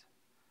says.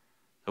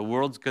 The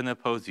world's going to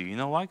oppose you. You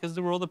know why? Because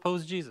the world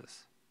opposed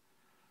Jesus.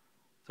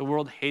 The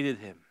world hated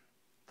him.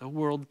 The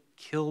world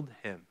killed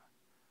him.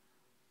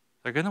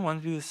 They're going to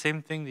want to do the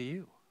same thing to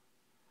you.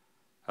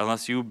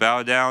 Unless you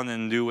bow down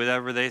and do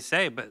whatever they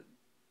say. But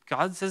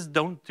God says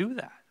don't do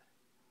that.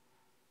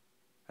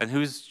 And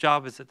whose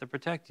job is it to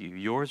protect you?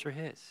 Yours or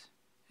his?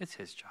 It's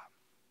his job.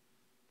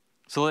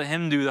 So let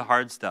him do the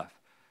hard stuff.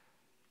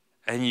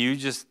 And you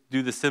just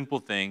do the simple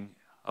thing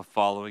of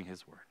following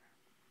his word.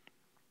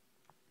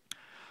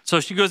 So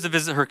she goes to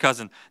visit her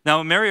cousin.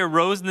 Now Mary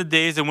arose in the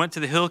days and went to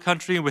the hill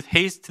country with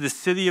haste to a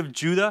city of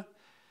Judah,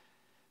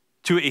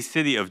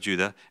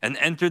 and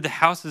entered the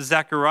house of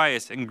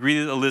Zacharias and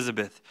greeted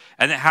Elizabeth.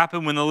 And it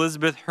happened when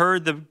Elizabeth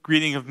heard the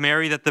greeting of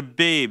Mary that the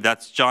babe,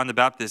 that's John the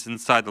Baptist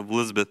inside of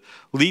Elizabeth,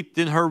 leaped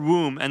in her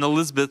womb, and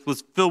Elizabeth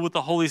was filled with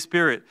the Holy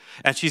Spirit.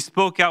 And she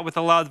spoke out with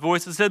a loud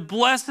voice and said,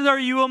 "Blessed are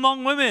you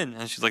among women."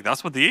 And she's like,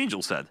 that's what the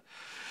angel said.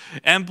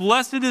 "And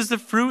blessed is the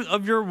fruit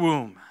of your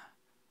womb.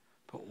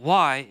 But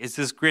why is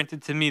this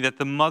granted to me, that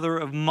the mother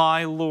of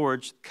my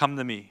Lord should come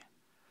to me?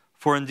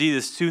 For indeed,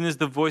 as soon as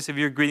the voice of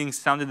your greeting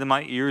sounded in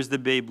my ears, the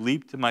babe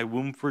leaped in my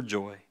womb for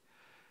joy.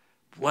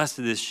 Blessed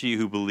is she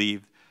who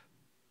believed,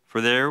 for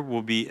there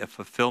will be a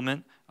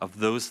fulfillment of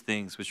those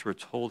things which were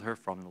told her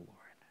from the Lord."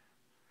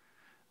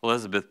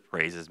 Elizabeth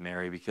praises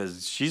Mary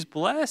because she's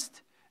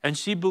blessed and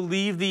she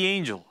believed the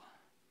angel.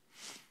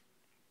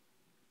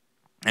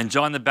 And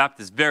John the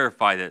Baptist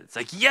verified it. It's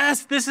like,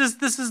 yes, this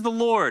is the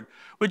Lord.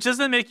 Which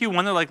doesn't make you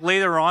wonder, like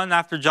later on,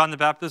 after John the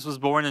Baptist was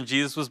born and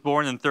Jesus was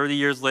born, and 30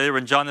 years later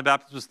when John the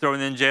Baptist was thrown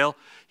in jail,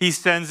 he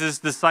sends his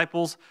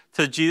disciples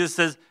to Jesus,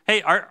 says,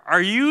 hey,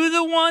 are you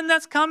the one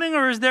that's coming,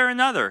 or is there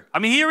another? I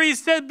mean, here he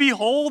said,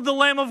 behold the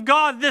Lamb of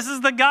God, this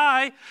is the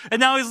guy. And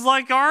now he's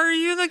like, are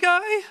you the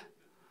guy?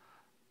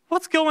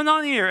 What's going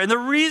on here? And the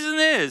reason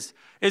is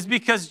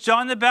because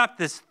John the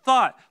Baptist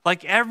thought,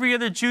 like every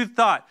other Jew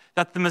thought,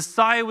 that the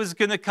Messiah was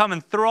going to come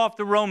and throw off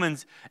the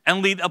Romans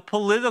and lead a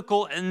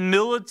political and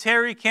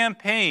military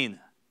campaign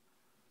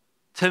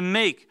to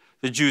make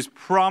the Jews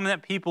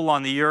prominent people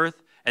on the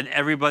earth and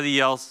everybody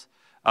else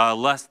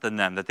less than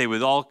them, that they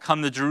would all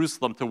come to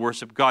Jerusalem to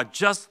worship God,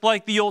 just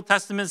like the Old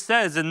Testament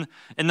says in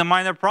the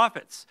minor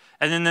prophets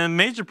and in the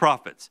major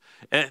prophets.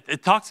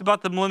 It talks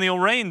about the millennial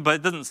reign, but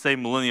it doesn't say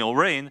millennial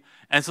reign.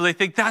 And so they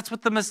think that's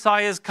what the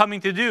Messiah is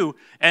coming to do.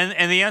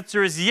 And the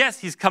answer is yes,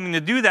 he's coming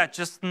to do that,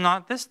 just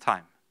not this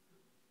time.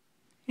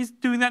 He's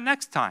doing that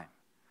next time.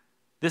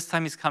 This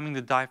time he's coming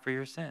to die for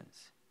your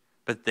sins.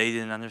 But they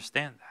didn't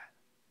understand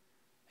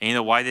that. And you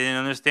know why they didn't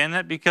understand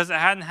that? Because it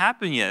hadn't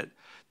happened yet.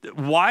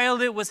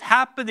 While it was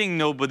happening,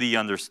 nobody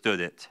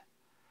understood it.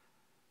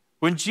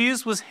 When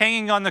Jesus was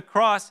hanging on the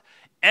cross,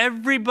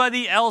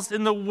 everybody else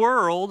in the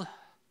world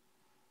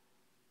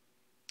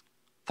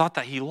thought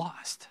that he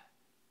lost.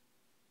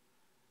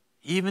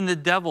 Even the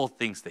devil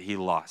thinks that he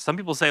lost. Some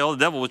people say, oh, the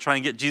devil was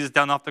trying to get Jesus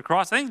down off the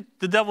cross. I think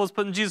the devil was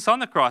putting Jesus on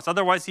the cross.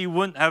 Otherwise, he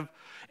wouldn't have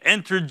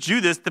entered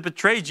Judas to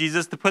betray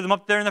Jesus to put him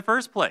up there in the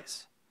first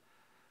place.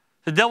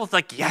 The devil's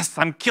like, yes,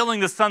 I'm killing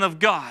the Son of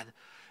God.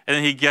 And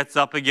then he gets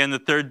up again the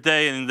third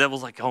day, and the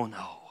devil's like, oh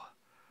no,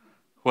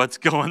 what's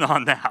going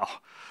on now?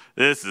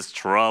 This is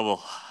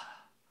trouble.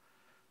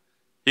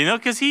 You know,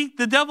 because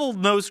the devil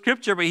knows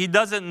Scripture, but he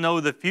doesn't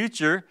know the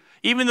future.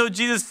 Even though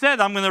Jesus said,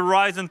 I'm going to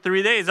rise in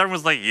 3 days,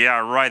 everyone's like, yeah,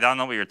 right, I don't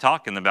know what you're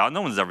talking about.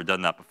 No one's ever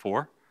done that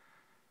before.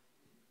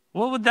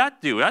 What would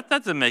that do? That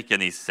doesn't make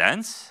any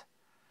sense.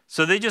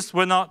 So they just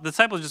went on, the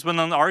disciples just went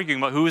on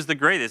arguing about who was the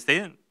greatest.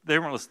 They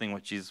weren't listening to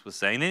what Jesus was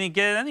saying. They didn't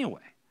get it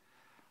anyway.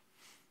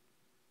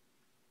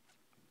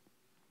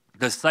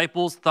 The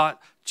disciples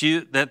thought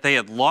that they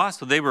had lost,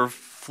 so they were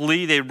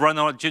flee. They'd run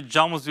out.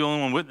 John was the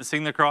only one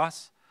witnessing the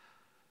cross.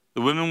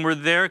 The women were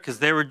there because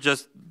they were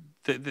just,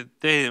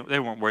 they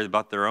weren't worried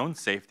about their own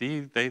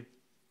safety.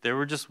 They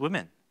were just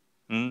women.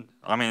 And,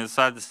 I mean, it's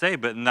sad to say,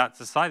 but in that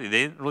society,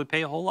 they didn't really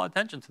pay a whole lot of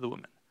attention to the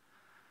women.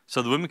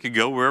 So the women could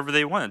go wherever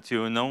they wanted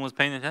to, and no one was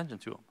paying attention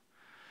to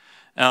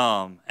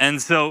them. And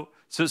so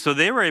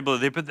they were able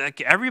to, but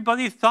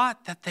everybody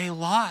thought that they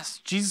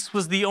lost. Jesus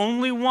was the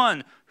only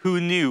one who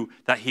knew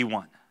that he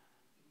won.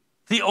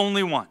 The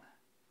only one.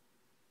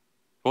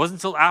 It wasn't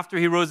until after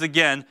he rose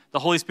again, the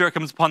Holy Spirit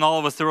comes upon all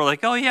of us that we're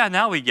like, oh yeah,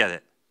 now we get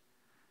it.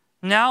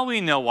 Now we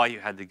know why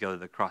you had to go to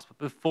the cross. But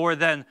before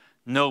then,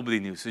 nobody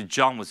knew. So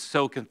John was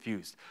so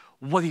confused.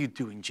 What are you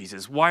doing,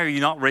 Jesus? Why are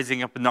you not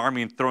raising up an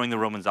army and throwing the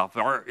Romans off?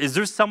 Or is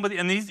there somebody,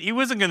 and he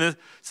wasn't going to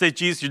say,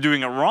 Jesus, you're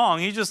doing it wrong.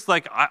 He's just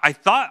like, I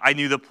thought I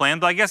knew the plan,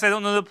 but I guess I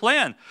don't know the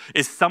plan.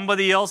 Is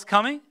somebody else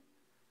coming?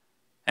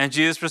 And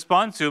Jesus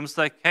responds to him, it's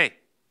like, hey,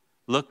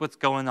 look what's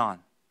going on.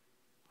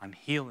 I'm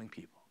healing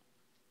people.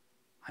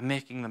 I'm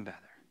making them better.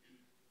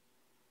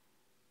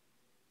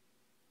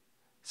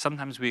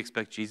 Sometimes we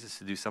expect Jesus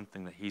to do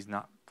something that he's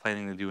not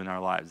planning to do in our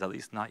lives, at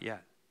least not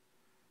yet.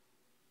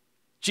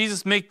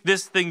 Jesus, make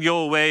this thing go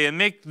away and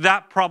make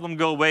that problem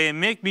go away and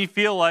make me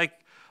feel like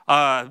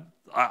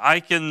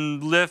I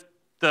can lift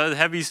the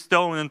heavy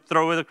stone and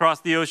throw it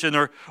across the ocean.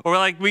 Or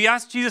like we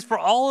ask Jesus for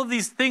all of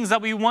these things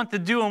that we want to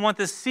do and want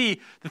to see,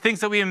 the things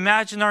that we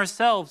imagine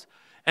ourselves.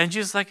 And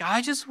Jesus is like,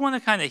 I just want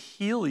to kind of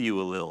heal you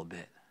a little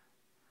bit.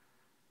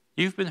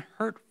 You've been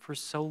hurt for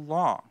so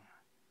long.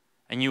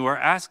 And you are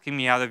asking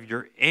me out of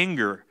your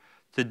anger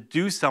to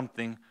do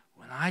something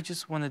when I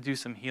just want to do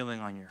some healing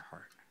on your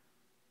heart.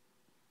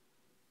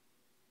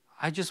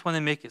 I just want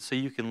to make it so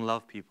you can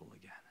love people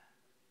again.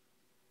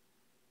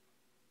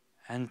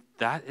 And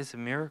that is a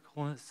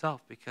miracle in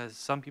itself because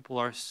some people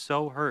are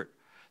so hurt.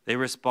 They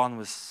respond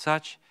with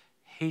such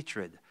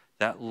hatred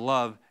that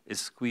love is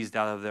squeezed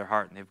out of their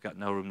heart and they've got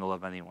no room to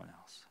love anyone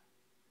else.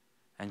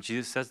 And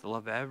Jesus says to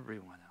love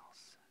everyone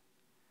else.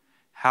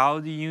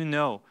 How do you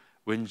know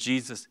when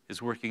Jesus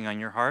is working on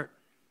your heart?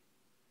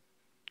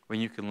 When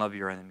you can love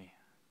your enemy.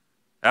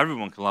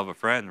 Everyone can love a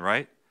friend,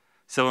 right?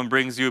 Someone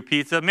brings you a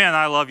pizza. Man,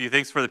 I love you.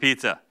 Thanks for the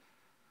pizza.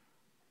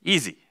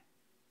 Easy.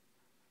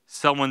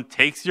 Someone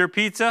takes your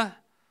pizza.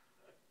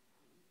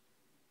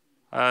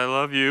 I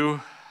love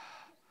you.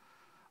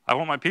 I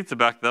want my pizza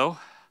back, though.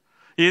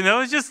 You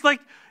know, it's just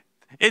like,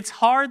 it's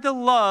hard to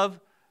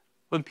love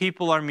when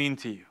people are mean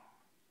to you.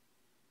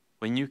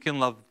 When you can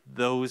love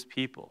those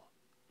people.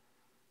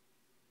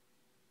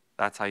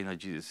 That's how you know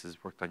Jesus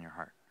has worked on your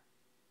heart.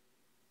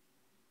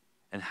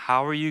 And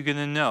how are you going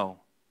to know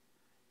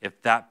if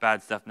that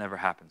bad stuff never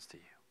happens to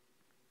you?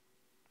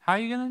 How are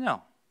you going to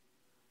know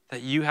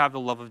that you have the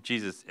love of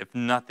Jesus if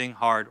nothing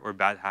hard or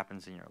bad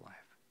happens in your life?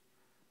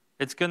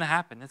 It's going to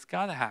happen. It's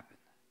got to happen.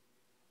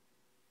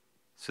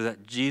 so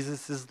that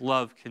Jesus'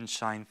 love can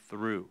shine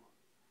through.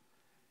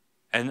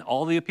 And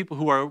all the people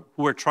who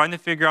are trying to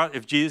figure out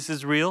if Jesus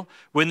is real,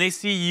 when they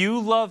see you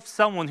love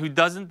someone who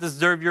doesn't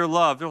deserve your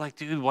love, they're like,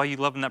 dude, why are you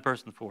loving that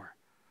person for?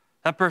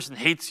 That person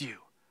hates you.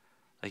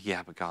 Like,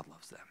 yeah, but God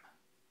loves them.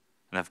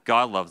 And if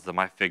God loves them,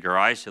 I figure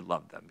I should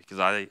love them because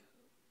I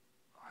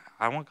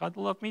want God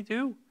to love me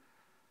too.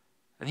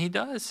 And he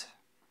does.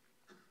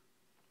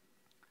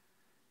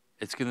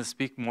 It's going to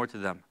speak more to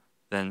them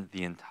than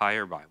the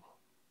entire Bible.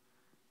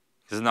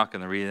 Because they're not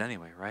going to read it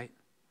anyway, right?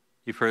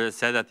 You've heard it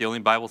said that the only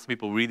Bible some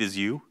people read is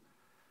you.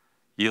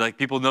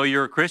 People know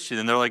you're a Christian,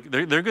 and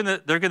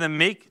they're gonna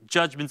make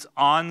judgments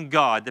on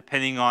God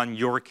depending on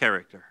your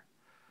character.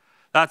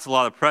 That's a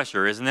lot of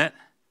pressure, isn't it?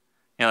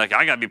 I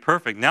got to be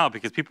perfect now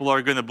because people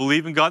are going to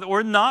believe in God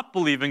or not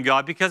believe in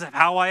God because of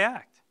how I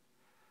act.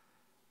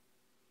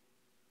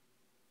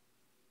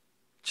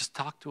 Just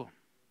talk to them.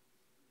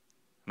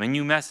 When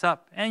you mess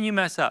up, and you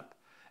mess up,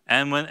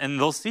 and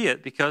they'll see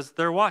it because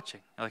they're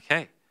watching. They're like,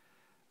 hey,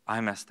 I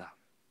messed up.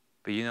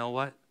 But you know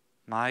what?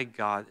 My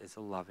God is a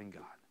loving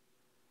God.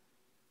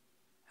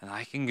 And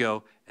I can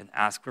go and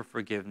ask for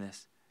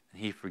forgiveness, and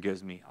he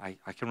forgives me.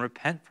 I can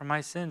repent for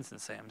my sins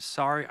and say, I'm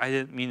sorry, I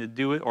didn't mean to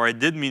do it, or I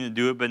did mean to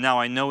do it, but now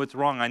I know it's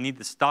wrong. I need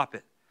to stop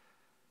it.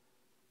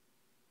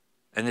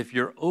 And if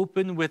you're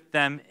open with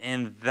them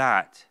in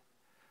that,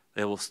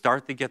 they will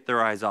start to get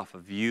their eyes off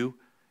of you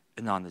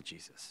and onto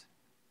Jesus.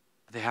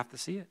 But they have to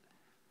see it.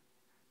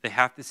 They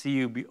have to see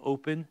you be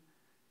open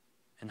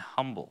and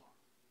humble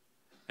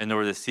in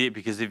order to see it.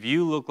 Because if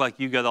you look like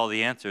you got all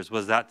the answers, what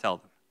does that tell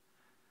them?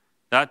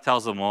 That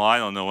tells them, well, I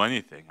don't know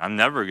anything. I'm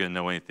never going to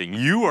know anything.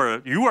 You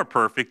are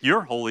perfect.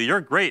 You're holy.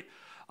 You're great.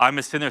 I'm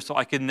a sinner, so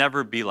I can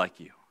never be like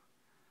you.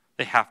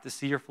 They have to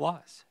see your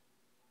flaws.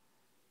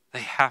 They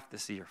have to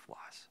see your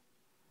flaws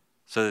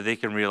so that they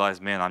can realize,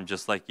 man, I'm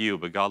just like you,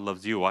 but God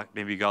loves you. Why?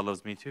 Maybe God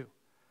loves me too.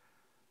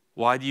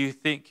 Why do you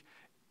think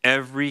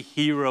every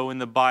hero in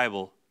the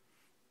Bible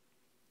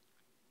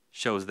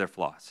shows their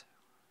flaws?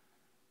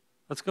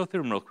 Let's go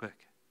through them real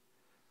quick.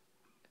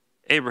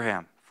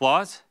 Abraham,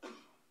 flaws?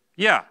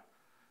 Yeah.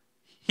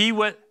 He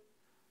went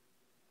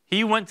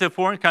to a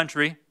foreign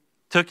country,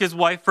 took his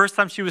wife. First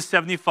time she was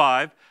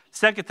 75.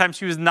 Second time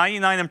she was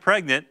 99 and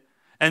pregnant,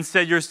 and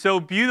said, you're so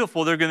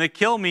beautiful, they're going to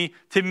kill me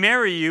to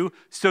marry you,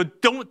 so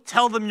don't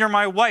tell them you're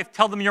my wife.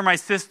 Tell them you're my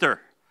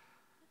sister.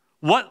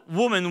 What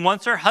woman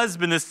wants her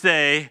husband to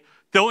say,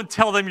 don't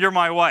tell them you're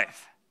my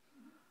wife.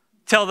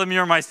 Tell them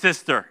you're my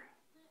sister.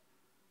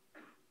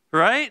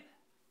 Right?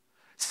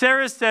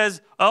 Sarah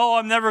says, oh,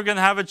 I'm never going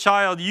to have a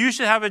child. You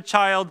should have a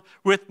child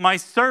with my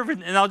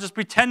servant, and I'll just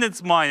pretend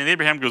it's mine. And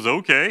Abraham goes,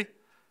 okay.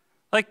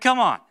 Like, come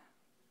on.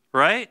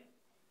 Right?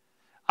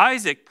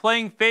 Isaac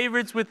playing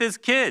favorites with his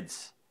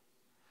kids.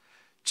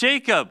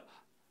 Jacob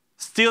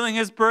stealing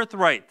his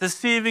birthright,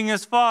 deceiving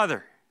his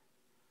father.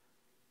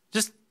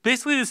 Just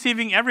basically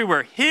deceiving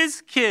everywhere.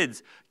 His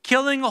kids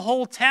killing a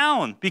whole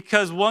town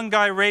because one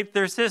guy raped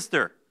their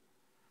sister.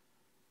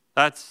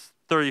 That's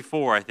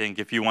 34, I think,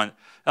 if you want.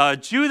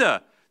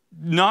 Judah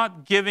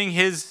not giving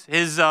his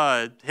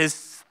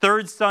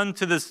third son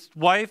to this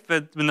wife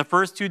when the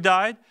first two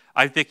died.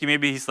 I think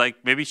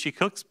maybe she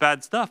cooks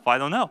bad stuff. I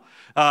don't know.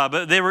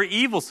 But they were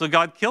evil, so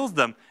God kills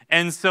them.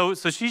 And so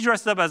she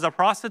dresses up as a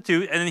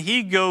prostitute, and then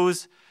he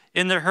goes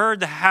into her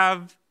to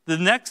have the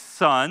next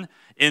son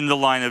in the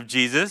line of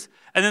Jesus.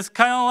 And it's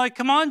kind of like,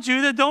 come on,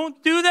 Judah,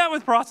 don't do that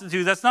with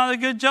prostitutes. That's not a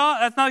good job.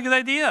 That's not a good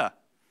idea.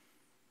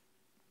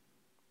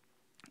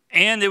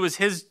 And it was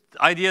his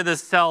idea to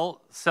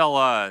sell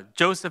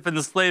Joseph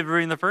into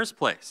slavery in the first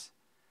place.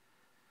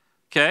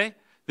 Okay?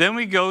 Then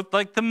we go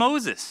to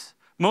Moses.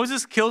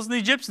 Moses kills the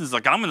Egyptians.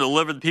 Like, I'm going to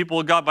deliver the people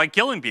of God by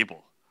killing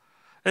people.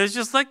 And it's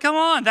just like, come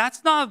on,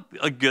 that's not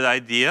a good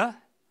idea.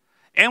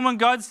 And when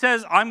God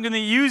says, I'm going to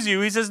use you,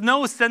 he says,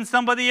 no, send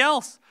somebody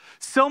else.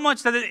 So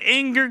much that it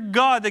angered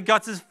God that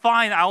God says,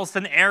 fine, I'll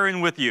send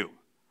Aaron with you.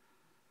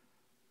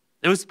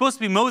 It was supposed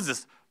to be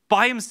Moses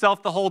by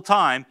himself the whole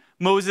time.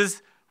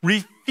 Moses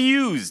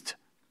refused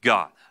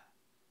God.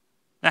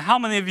 Now, how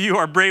many of you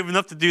are brave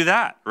enough to do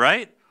that,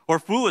 right? Or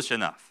foolish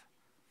enough?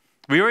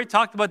 We already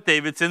talked about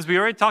David's sins. We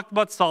already talked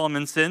about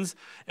Solomon's sins.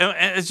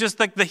 And it's just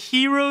like the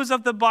heroes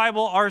of the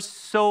Bible are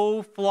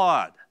so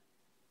flawed.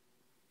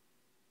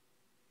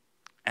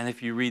 And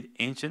if you read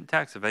ancient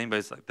texts, if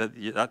anybody's like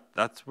that,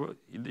 that's where,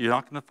 you're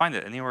not going to find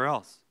it anywhere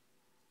else.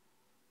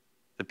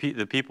 The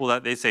people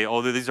that they say,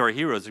 oh, these are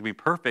heroes, they're going to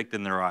be perfect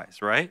in their eyes,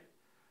 right?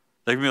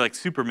 They're going to be like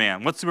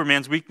Superman. What's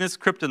Superman's weakness?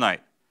 Kryptonite.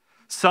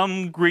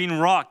 Some green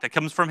rock that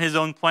comes from his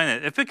own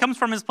planet. If it comes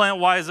from his planet,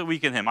 why does it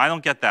weaken him? I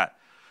don't get that.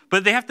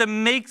 But they have to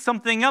make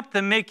something up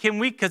to make him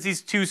weak because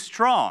he's too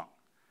strong.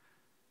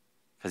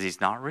 Because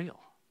he's not real.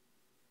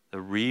 The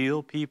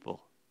real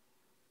people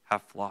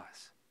have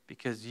flaws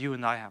because you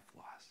and I have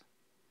flaws.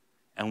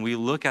 And we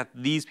look at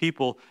these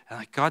people and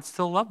like, God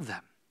still loved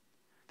them.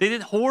 They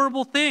did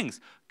horrible things.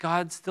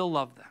 God still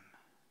loved them.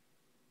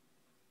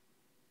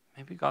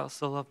 Maybe God will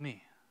still love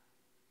me.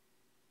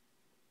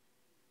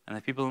 And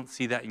if people don't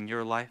see that in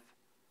your life,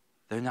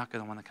 they're not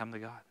going to want to come to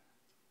God.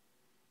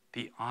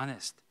 Be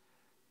honest.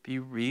 Be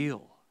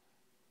real.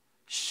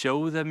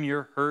 Show them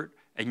your hurt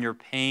and your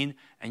pain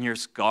and your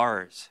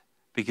scars,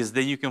 because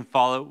then you can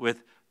follow it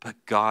with, but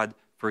God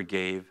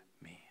forgave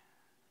me.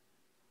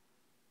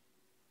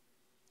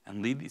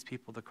 And lead these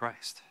people to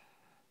Christ.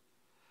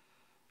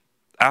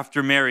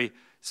 After Mary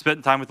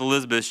spent time with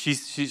Elizabeth,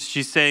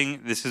 she's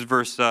saying, this is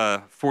verse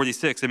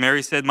 46, and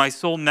Mary said, my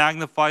soul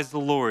magnifies the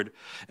Lord,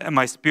 and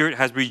my spirit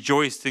has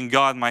rejoiced in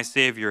God my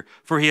Savior,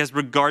 for he has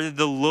regarded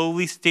the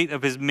lowly state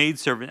of his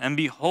maidservant, and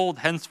behold,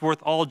 henceforth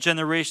all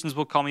generations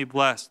will call me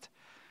blessed.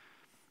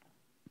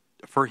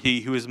 For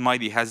he who is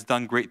mighty has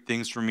done great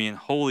things for me, and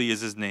holy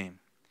is his name.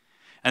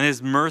 And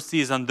his mercy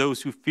is on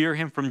those who fear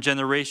him from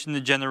generation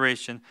to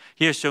generation.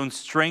 He has shown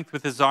strength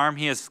with his arm.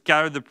 He has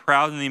scattered the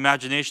proud in the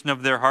imagination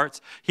of their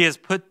hearts. He has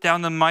put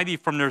down the mighty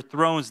from their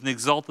thrones and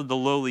exalted the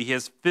lowly. He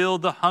has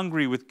filled the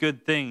hungry with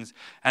good things,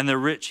 and the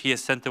rich he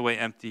has sent away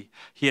empty.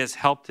 He has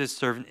helped his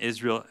servant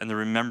Israel in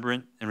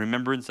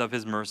remembrance of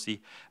his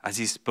mercy, as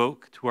he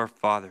spoke to our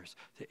fathers,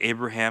 to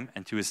Abraham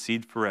and to his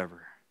seed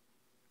forever.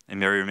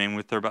 And Mary remained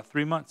with her about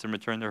 3 months and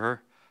returned to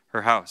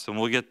her house. And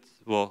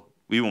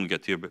we won't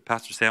get to it, but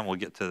Pastor Sam will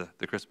get to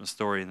the Christmas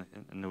story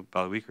in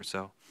about a week or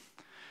so.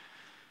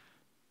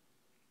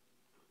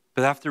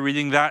 But after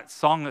reading that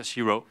song that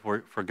she wrote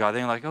for God,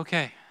 they're like,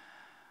 okay,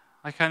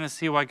 I kind of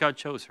see why God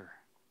chose her.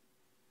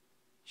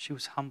 She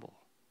was humble.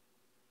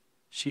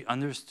 She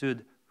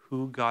understood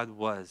who God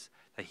was,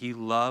 that he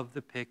loved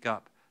to pick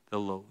up the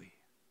lowly,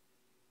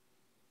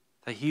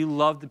 that he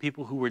loved the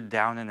people who were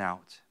down and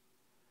out,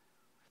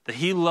 that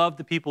he loved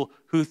the people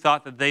who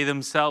thought that they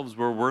themselves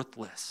were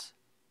worthless.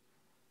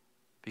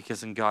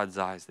 Because in God's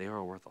eyes, they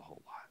are worth a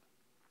whole lot.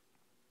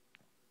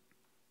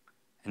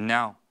 And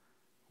now,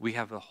 we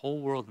have the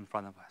whole world in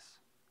front of us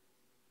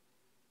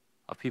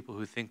of people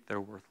who think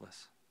they're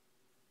worthless.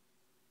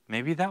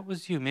 Maybe that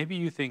was you. Maybe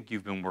you think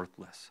you've been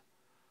worthless.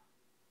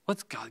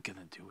 What's God going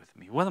to do with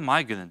me? What am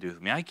I going to do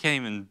with me? I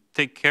can't even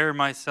take care of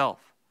myself.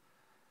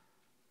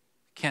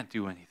 Can't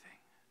do anything.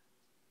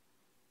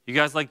 You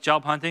guys like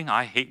job hunting?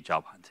 I hate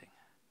job hunting.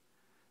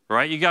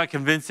 Right? You got to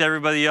convince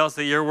everybody else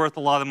that you're worth a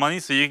lot of money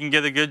so you can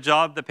get a good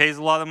job that pays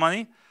a lot of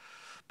money.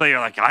 But you're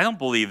like, I don't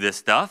believe this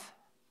stuff.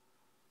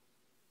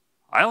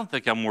 I don't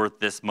think I'm worth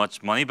this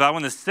much money, but I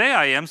want to say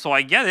I am, so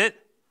I get it.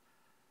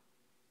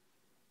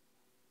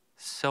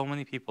 So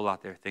many people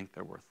out there think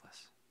they're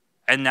worthless.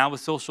 And now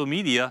with social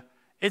media,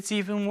 it's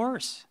even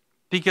worse,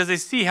 because they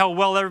see how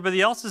well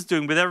everybody else is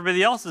doing, but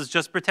everybody else is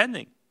just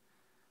pretending.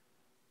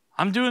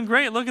 I'm doing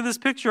great. Look at this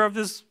picture of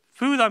this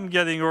food I'm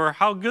getting, or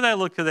how good I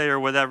look today, or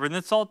whatever. And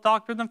it's all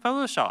doctored and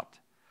photoshopped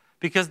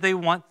because they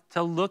want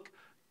to look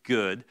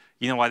good.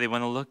 You know why they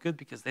want to look good?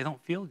 Because they don't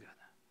feel good.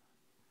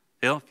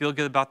 They don't feel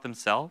good about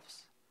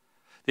themselves.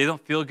 They don't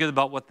feel good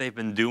about what they've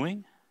been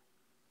doing.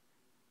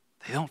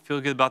 They don't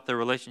feel good about their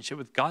relationship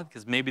with God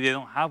because maybe they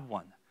don't have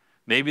one.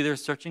 Maybe they're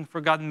searching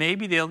for God.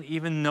 Maybe they don't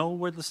even know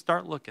where to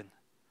start looking.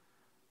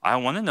 I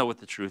want to know what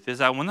the truth is.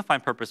 I want to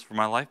find purpose for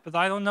my life, but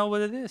I don't know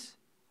what it is.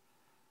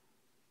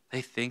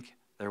 They think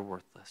they're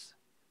worthless.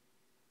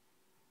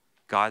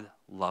 God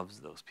loves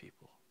those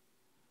people.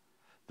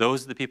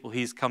 Those are the people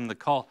he's come to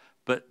call,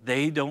 but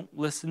they don't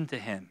listen to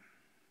him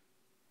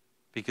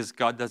because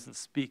God doesn't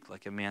speak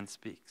like a man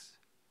speaks.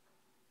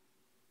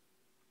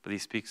 But he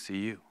speaks to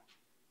you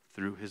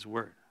through his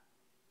word.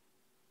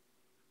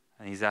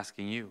 And he's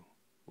asking you,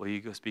 will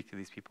you go speak to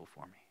these people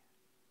for me?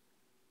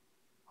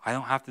 I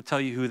don't have to tell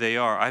you who they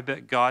are. I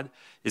bet God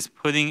is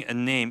putting a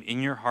name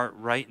in your heart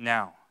right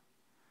now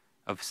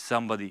of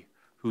somebody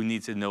who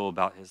needs to know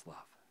about his love.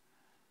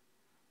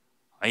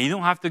 And you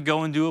don't have to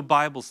go and do a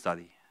Bible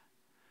study.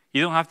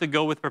 You don't have to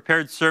go with a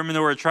prepared sermon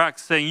or a tract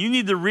saying, you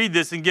need to read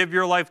this and give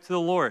your life to the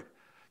Lord.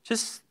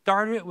 Just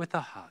start it with a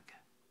hug.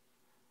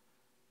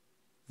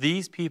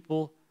 These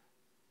people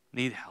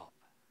need help.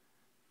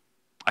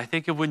 I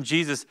think of when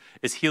Jesus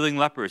is healing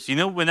lepers. You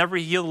know, whenever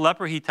he healed a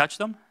leper, he touched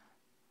them.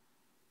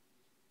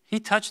 He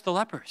touched the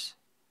lepers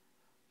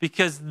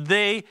because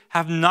they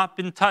have not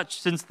been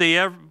touched since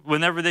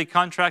whenever they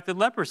contracted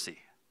leprosy.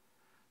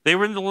 They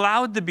weren't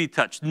allowed to be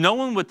touched. No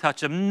one would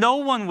touch them. No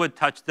one would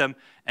touch them,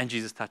 and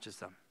Jesus touches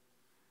them.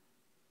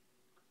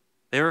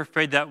 They were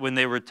afraid that when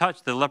they were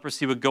touched, the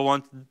leprosy would go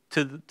on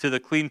to the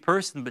clean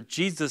person, but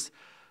Jesus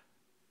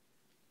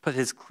put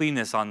his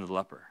cleanness on the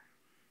leper.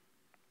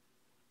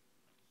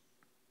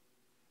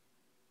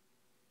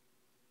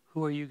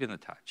 Who are you going to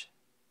touch?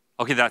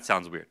 Okay, that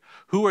sounds weird.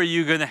 Who are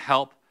you going to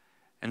help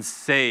and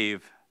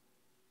save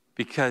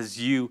because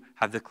you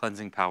have the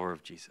cleansing power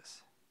of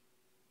Jesus?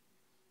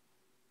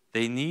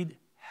 They need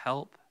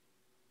help.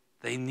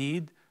 They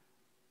need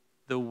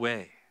the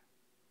way.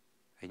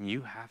 And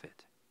you have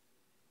it.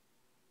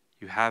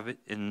 You have it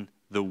in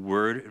the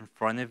word in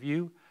front of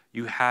you.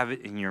 You have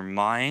it in your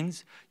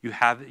minds. You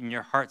have it in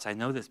your hearts. I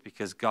know this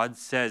because God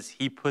says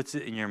he puts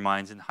it in your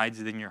minds and hides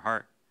it in your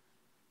heart.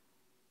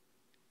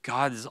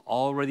 God has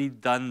already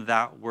done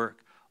that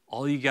work.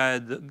 All you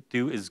got to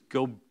do is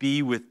go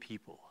be with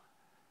people.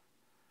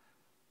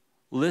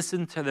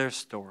 Listen to their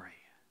story.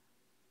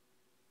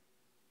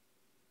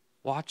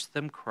 Watch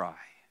them cry.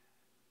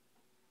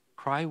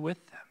 Cry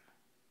with them.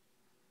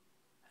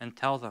 And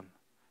tell them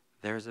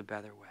there's a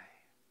better way.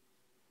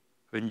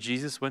 When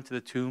Jesus went to the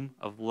tomb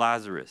of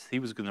Lazarus, he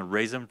was going to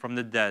raise him from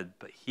the dead,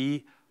 but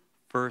he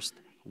first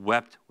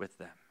wept with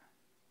them.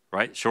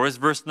 Right? Shortest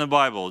verse in the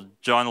Bible,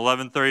 John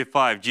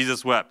 11:35,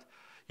 Jesus wept.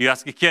 You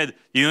ask a kid,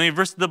 you know any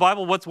verse in the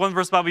Bible? What's one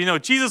verse in the Bible you know?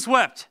 Jesus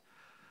wept.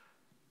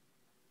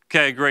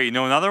 Okay, great. You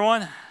know another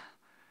one?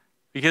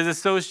 Because it's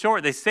so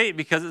short. They say it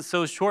because it's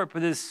so short,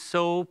 but it's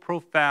so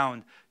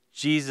profound.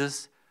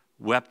 Jesus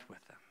wept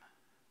with them.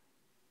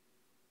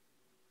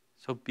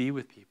 So be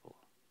with people.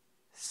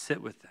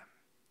 Sit with them.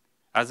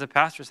 As a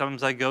pastor,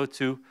 sometimes I go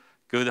to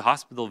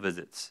hospital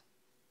visits,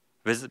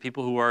 visit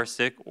people who are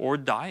sick or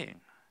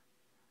dying.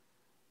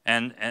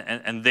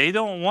 And they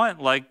don't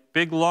want like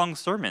big, long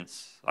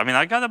sermons. I mean,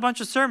 I got a bunch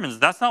of sermons.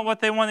 That's not what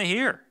they want to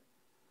hear.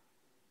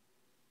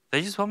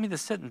 They just want me to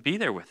sit and be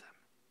there with them.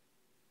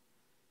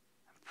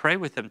 Pray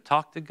with them.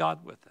 Talk to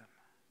God with them.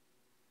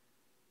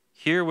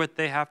 Hear what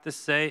they have to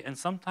say. And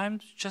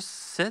sometimes just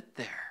sit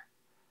there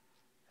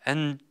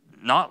and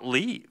not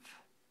leave.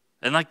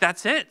 And like,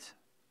 that's it.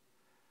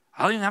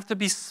 I don't even have to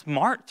be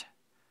smart.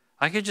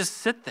 I could just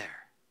sit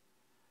there.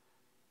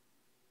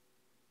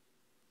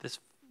 This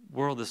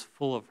world is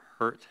full of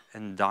hurt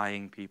and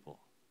dying people.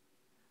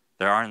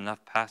 There aren't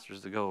enough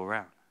pastors to go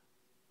around.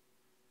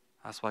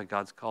 That's why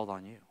God's called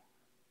on you.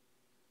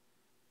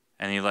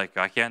 And you're like,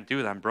 I can't do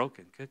it. I'm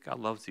broken. Good, God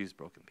loves to use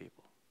broken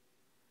people.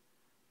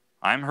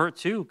 I'm hurt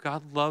too.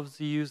 God loves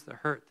to use the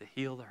hurt to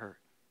heal the hurt.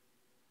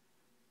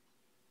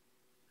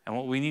 And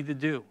what we need to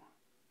do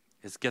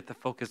is get the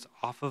focus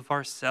off of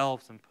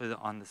ourselves and put it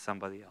onto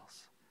somebody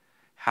else.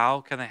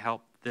 How can I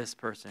help this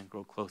person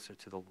grow closer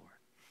to the Lord?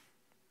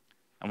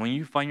 And when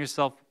you find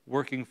yourself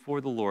working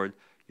for the Lord,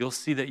 you'll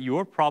see that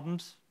your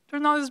problems, they're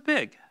not as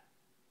big.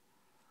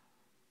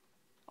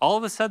 All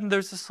of a sudden,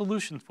 there's a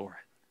solution for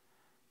it.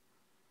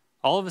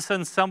 All of a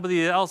sudden,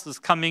 somebody else is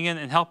coming in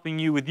and helping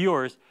you with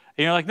yours.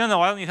 And you're like,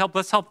 no, I don't need help.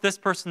 Let's help this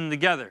person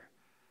together.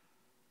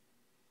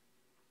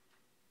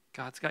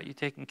 God's got you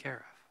taken care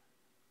of.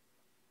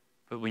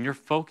 But when you're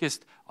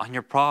focused on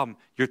your problem,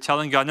 you're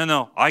telling God,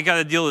 no, I got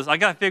to deal with this. I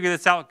got to figure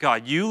this out,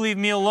 God. You leave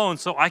me alone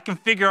so I can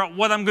figure out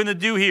what I'm going to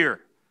do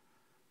here.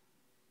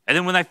 And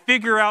then when I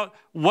figure out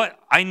what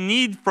I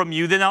need from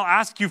you, then I'll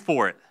ask you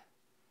for it.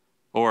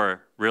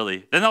 Or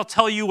really, then I'll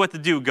tell you what to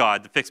do,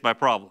 God, to fix my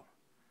problem.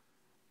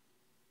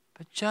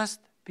 But just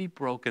be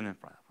broken in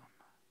front of him.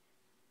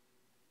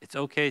 It's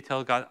okay to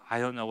tell God, I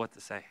don't know what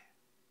to say.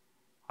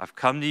 I've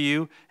come to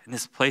you in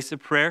this place of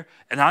prayer,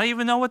 and I don't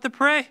even know what to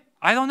pray.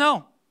 I don't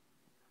know.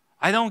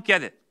 I don't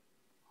get it.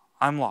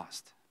 I'm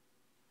lost.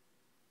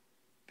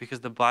 Because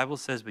the Bible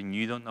says when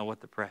you don't know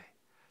what to pray,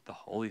 the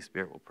Holy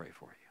Spirit will pray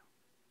for you.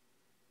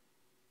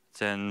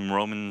 It's in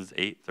Romans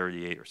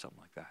 8:38 or something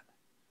like that.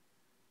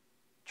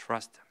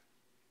 Trust him.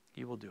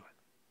 He will do it.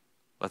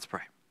 Let's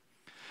pray.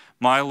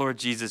 My Lord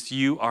Jesus,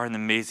 you are an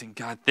amazing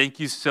God. Thank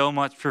you so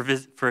much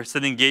for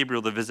sending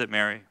Gabriel to visit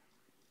Mary.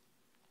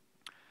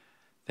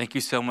 Thank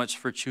you so much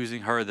for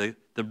choosing her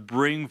to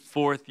bring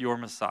forth your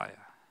Messiah.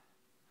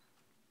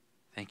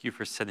 Thank you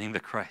for sending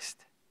the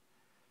Christ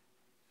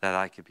that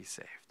I could be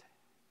saved.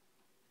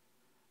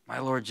 My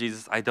Lord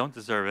Jesus, I don't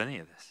deserve any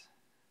of this.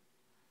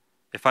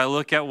 If I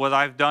look at what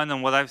I've done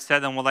and what I've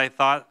said and what I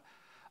thought,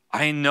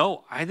 I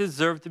know I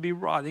deserve to be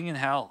rotting in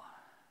hell,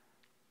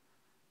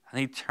 an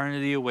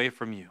eternity away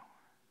from you.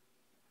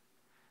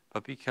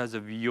 But because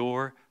of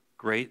your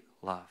great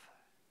love,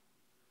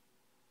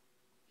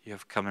 you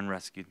have come and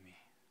rescued me.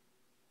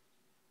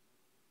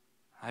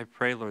 I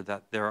pray, Lord,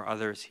 that there are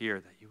others here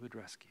that you would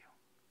rescue.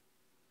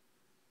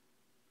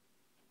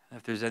 And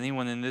if there's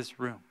anyone in this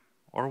room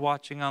or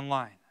watching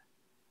online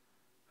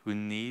who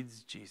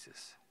needs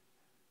Jesus,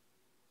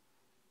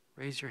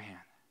 raise your hand.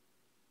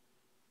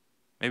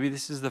 Maybe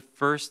this is the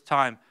first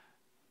time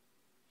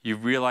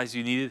you've realized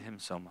you needed him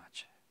so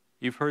much.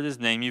 You've heard his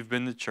name, you've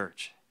been to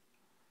church,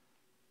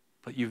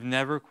 but you've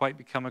never quite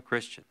become a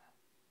Christian.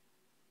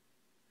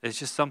 It's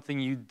just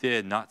something you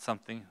did, not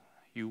something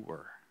you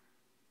were.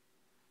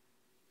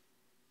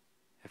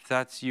 If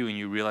that's you and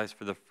you realize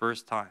for the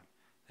first time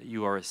that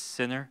you are a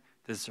sinner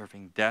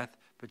deserving death,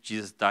 but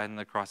Jesus died on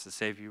the cross to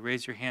save you,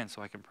 raise your hand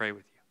so I can pray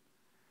with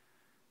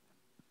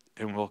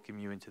you and welcome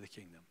you into the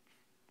kingdom.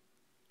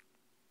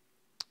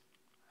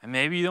 And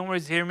maybe you don't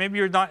raise your hand. Maybe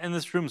you're not in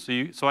this room,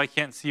 so I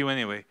can't see you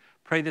anyway.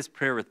 Pray this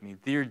prayer with me.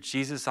 Dear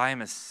Jesus, I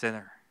am a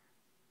sinner.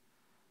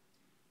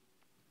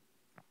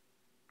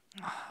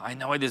 I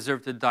know I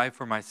deserve to die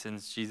for my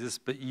sins, Jesus,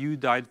 but you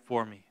died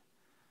for me.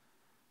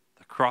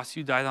 The cross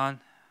you died on,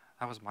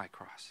 that was my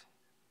cross.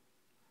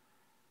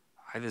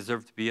 I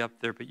deserve to be up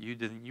there, but you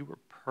didn't. You were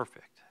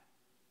perfect.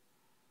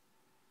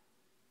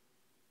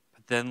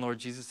 But then, Lord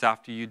Jesus,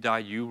 after you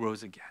died, you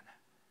rose again.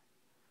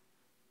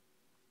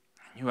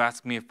 And you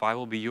ask me if I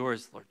will be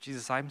yours. Lord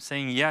Jesus, I'm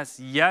saying yes.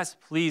 Yes,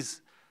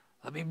 please,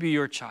 let me be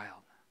your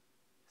child.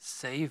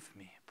 Save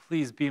me.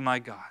 Please be my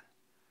God.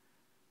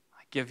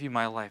 I give you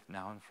my life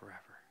now and forever,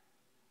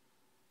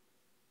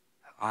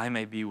 that I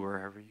may be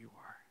wherever you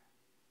are.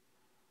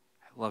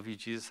 I love you,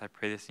 Jesus. I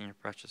pray this in your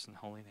precious and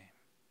holy name.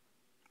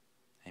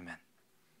 Amen.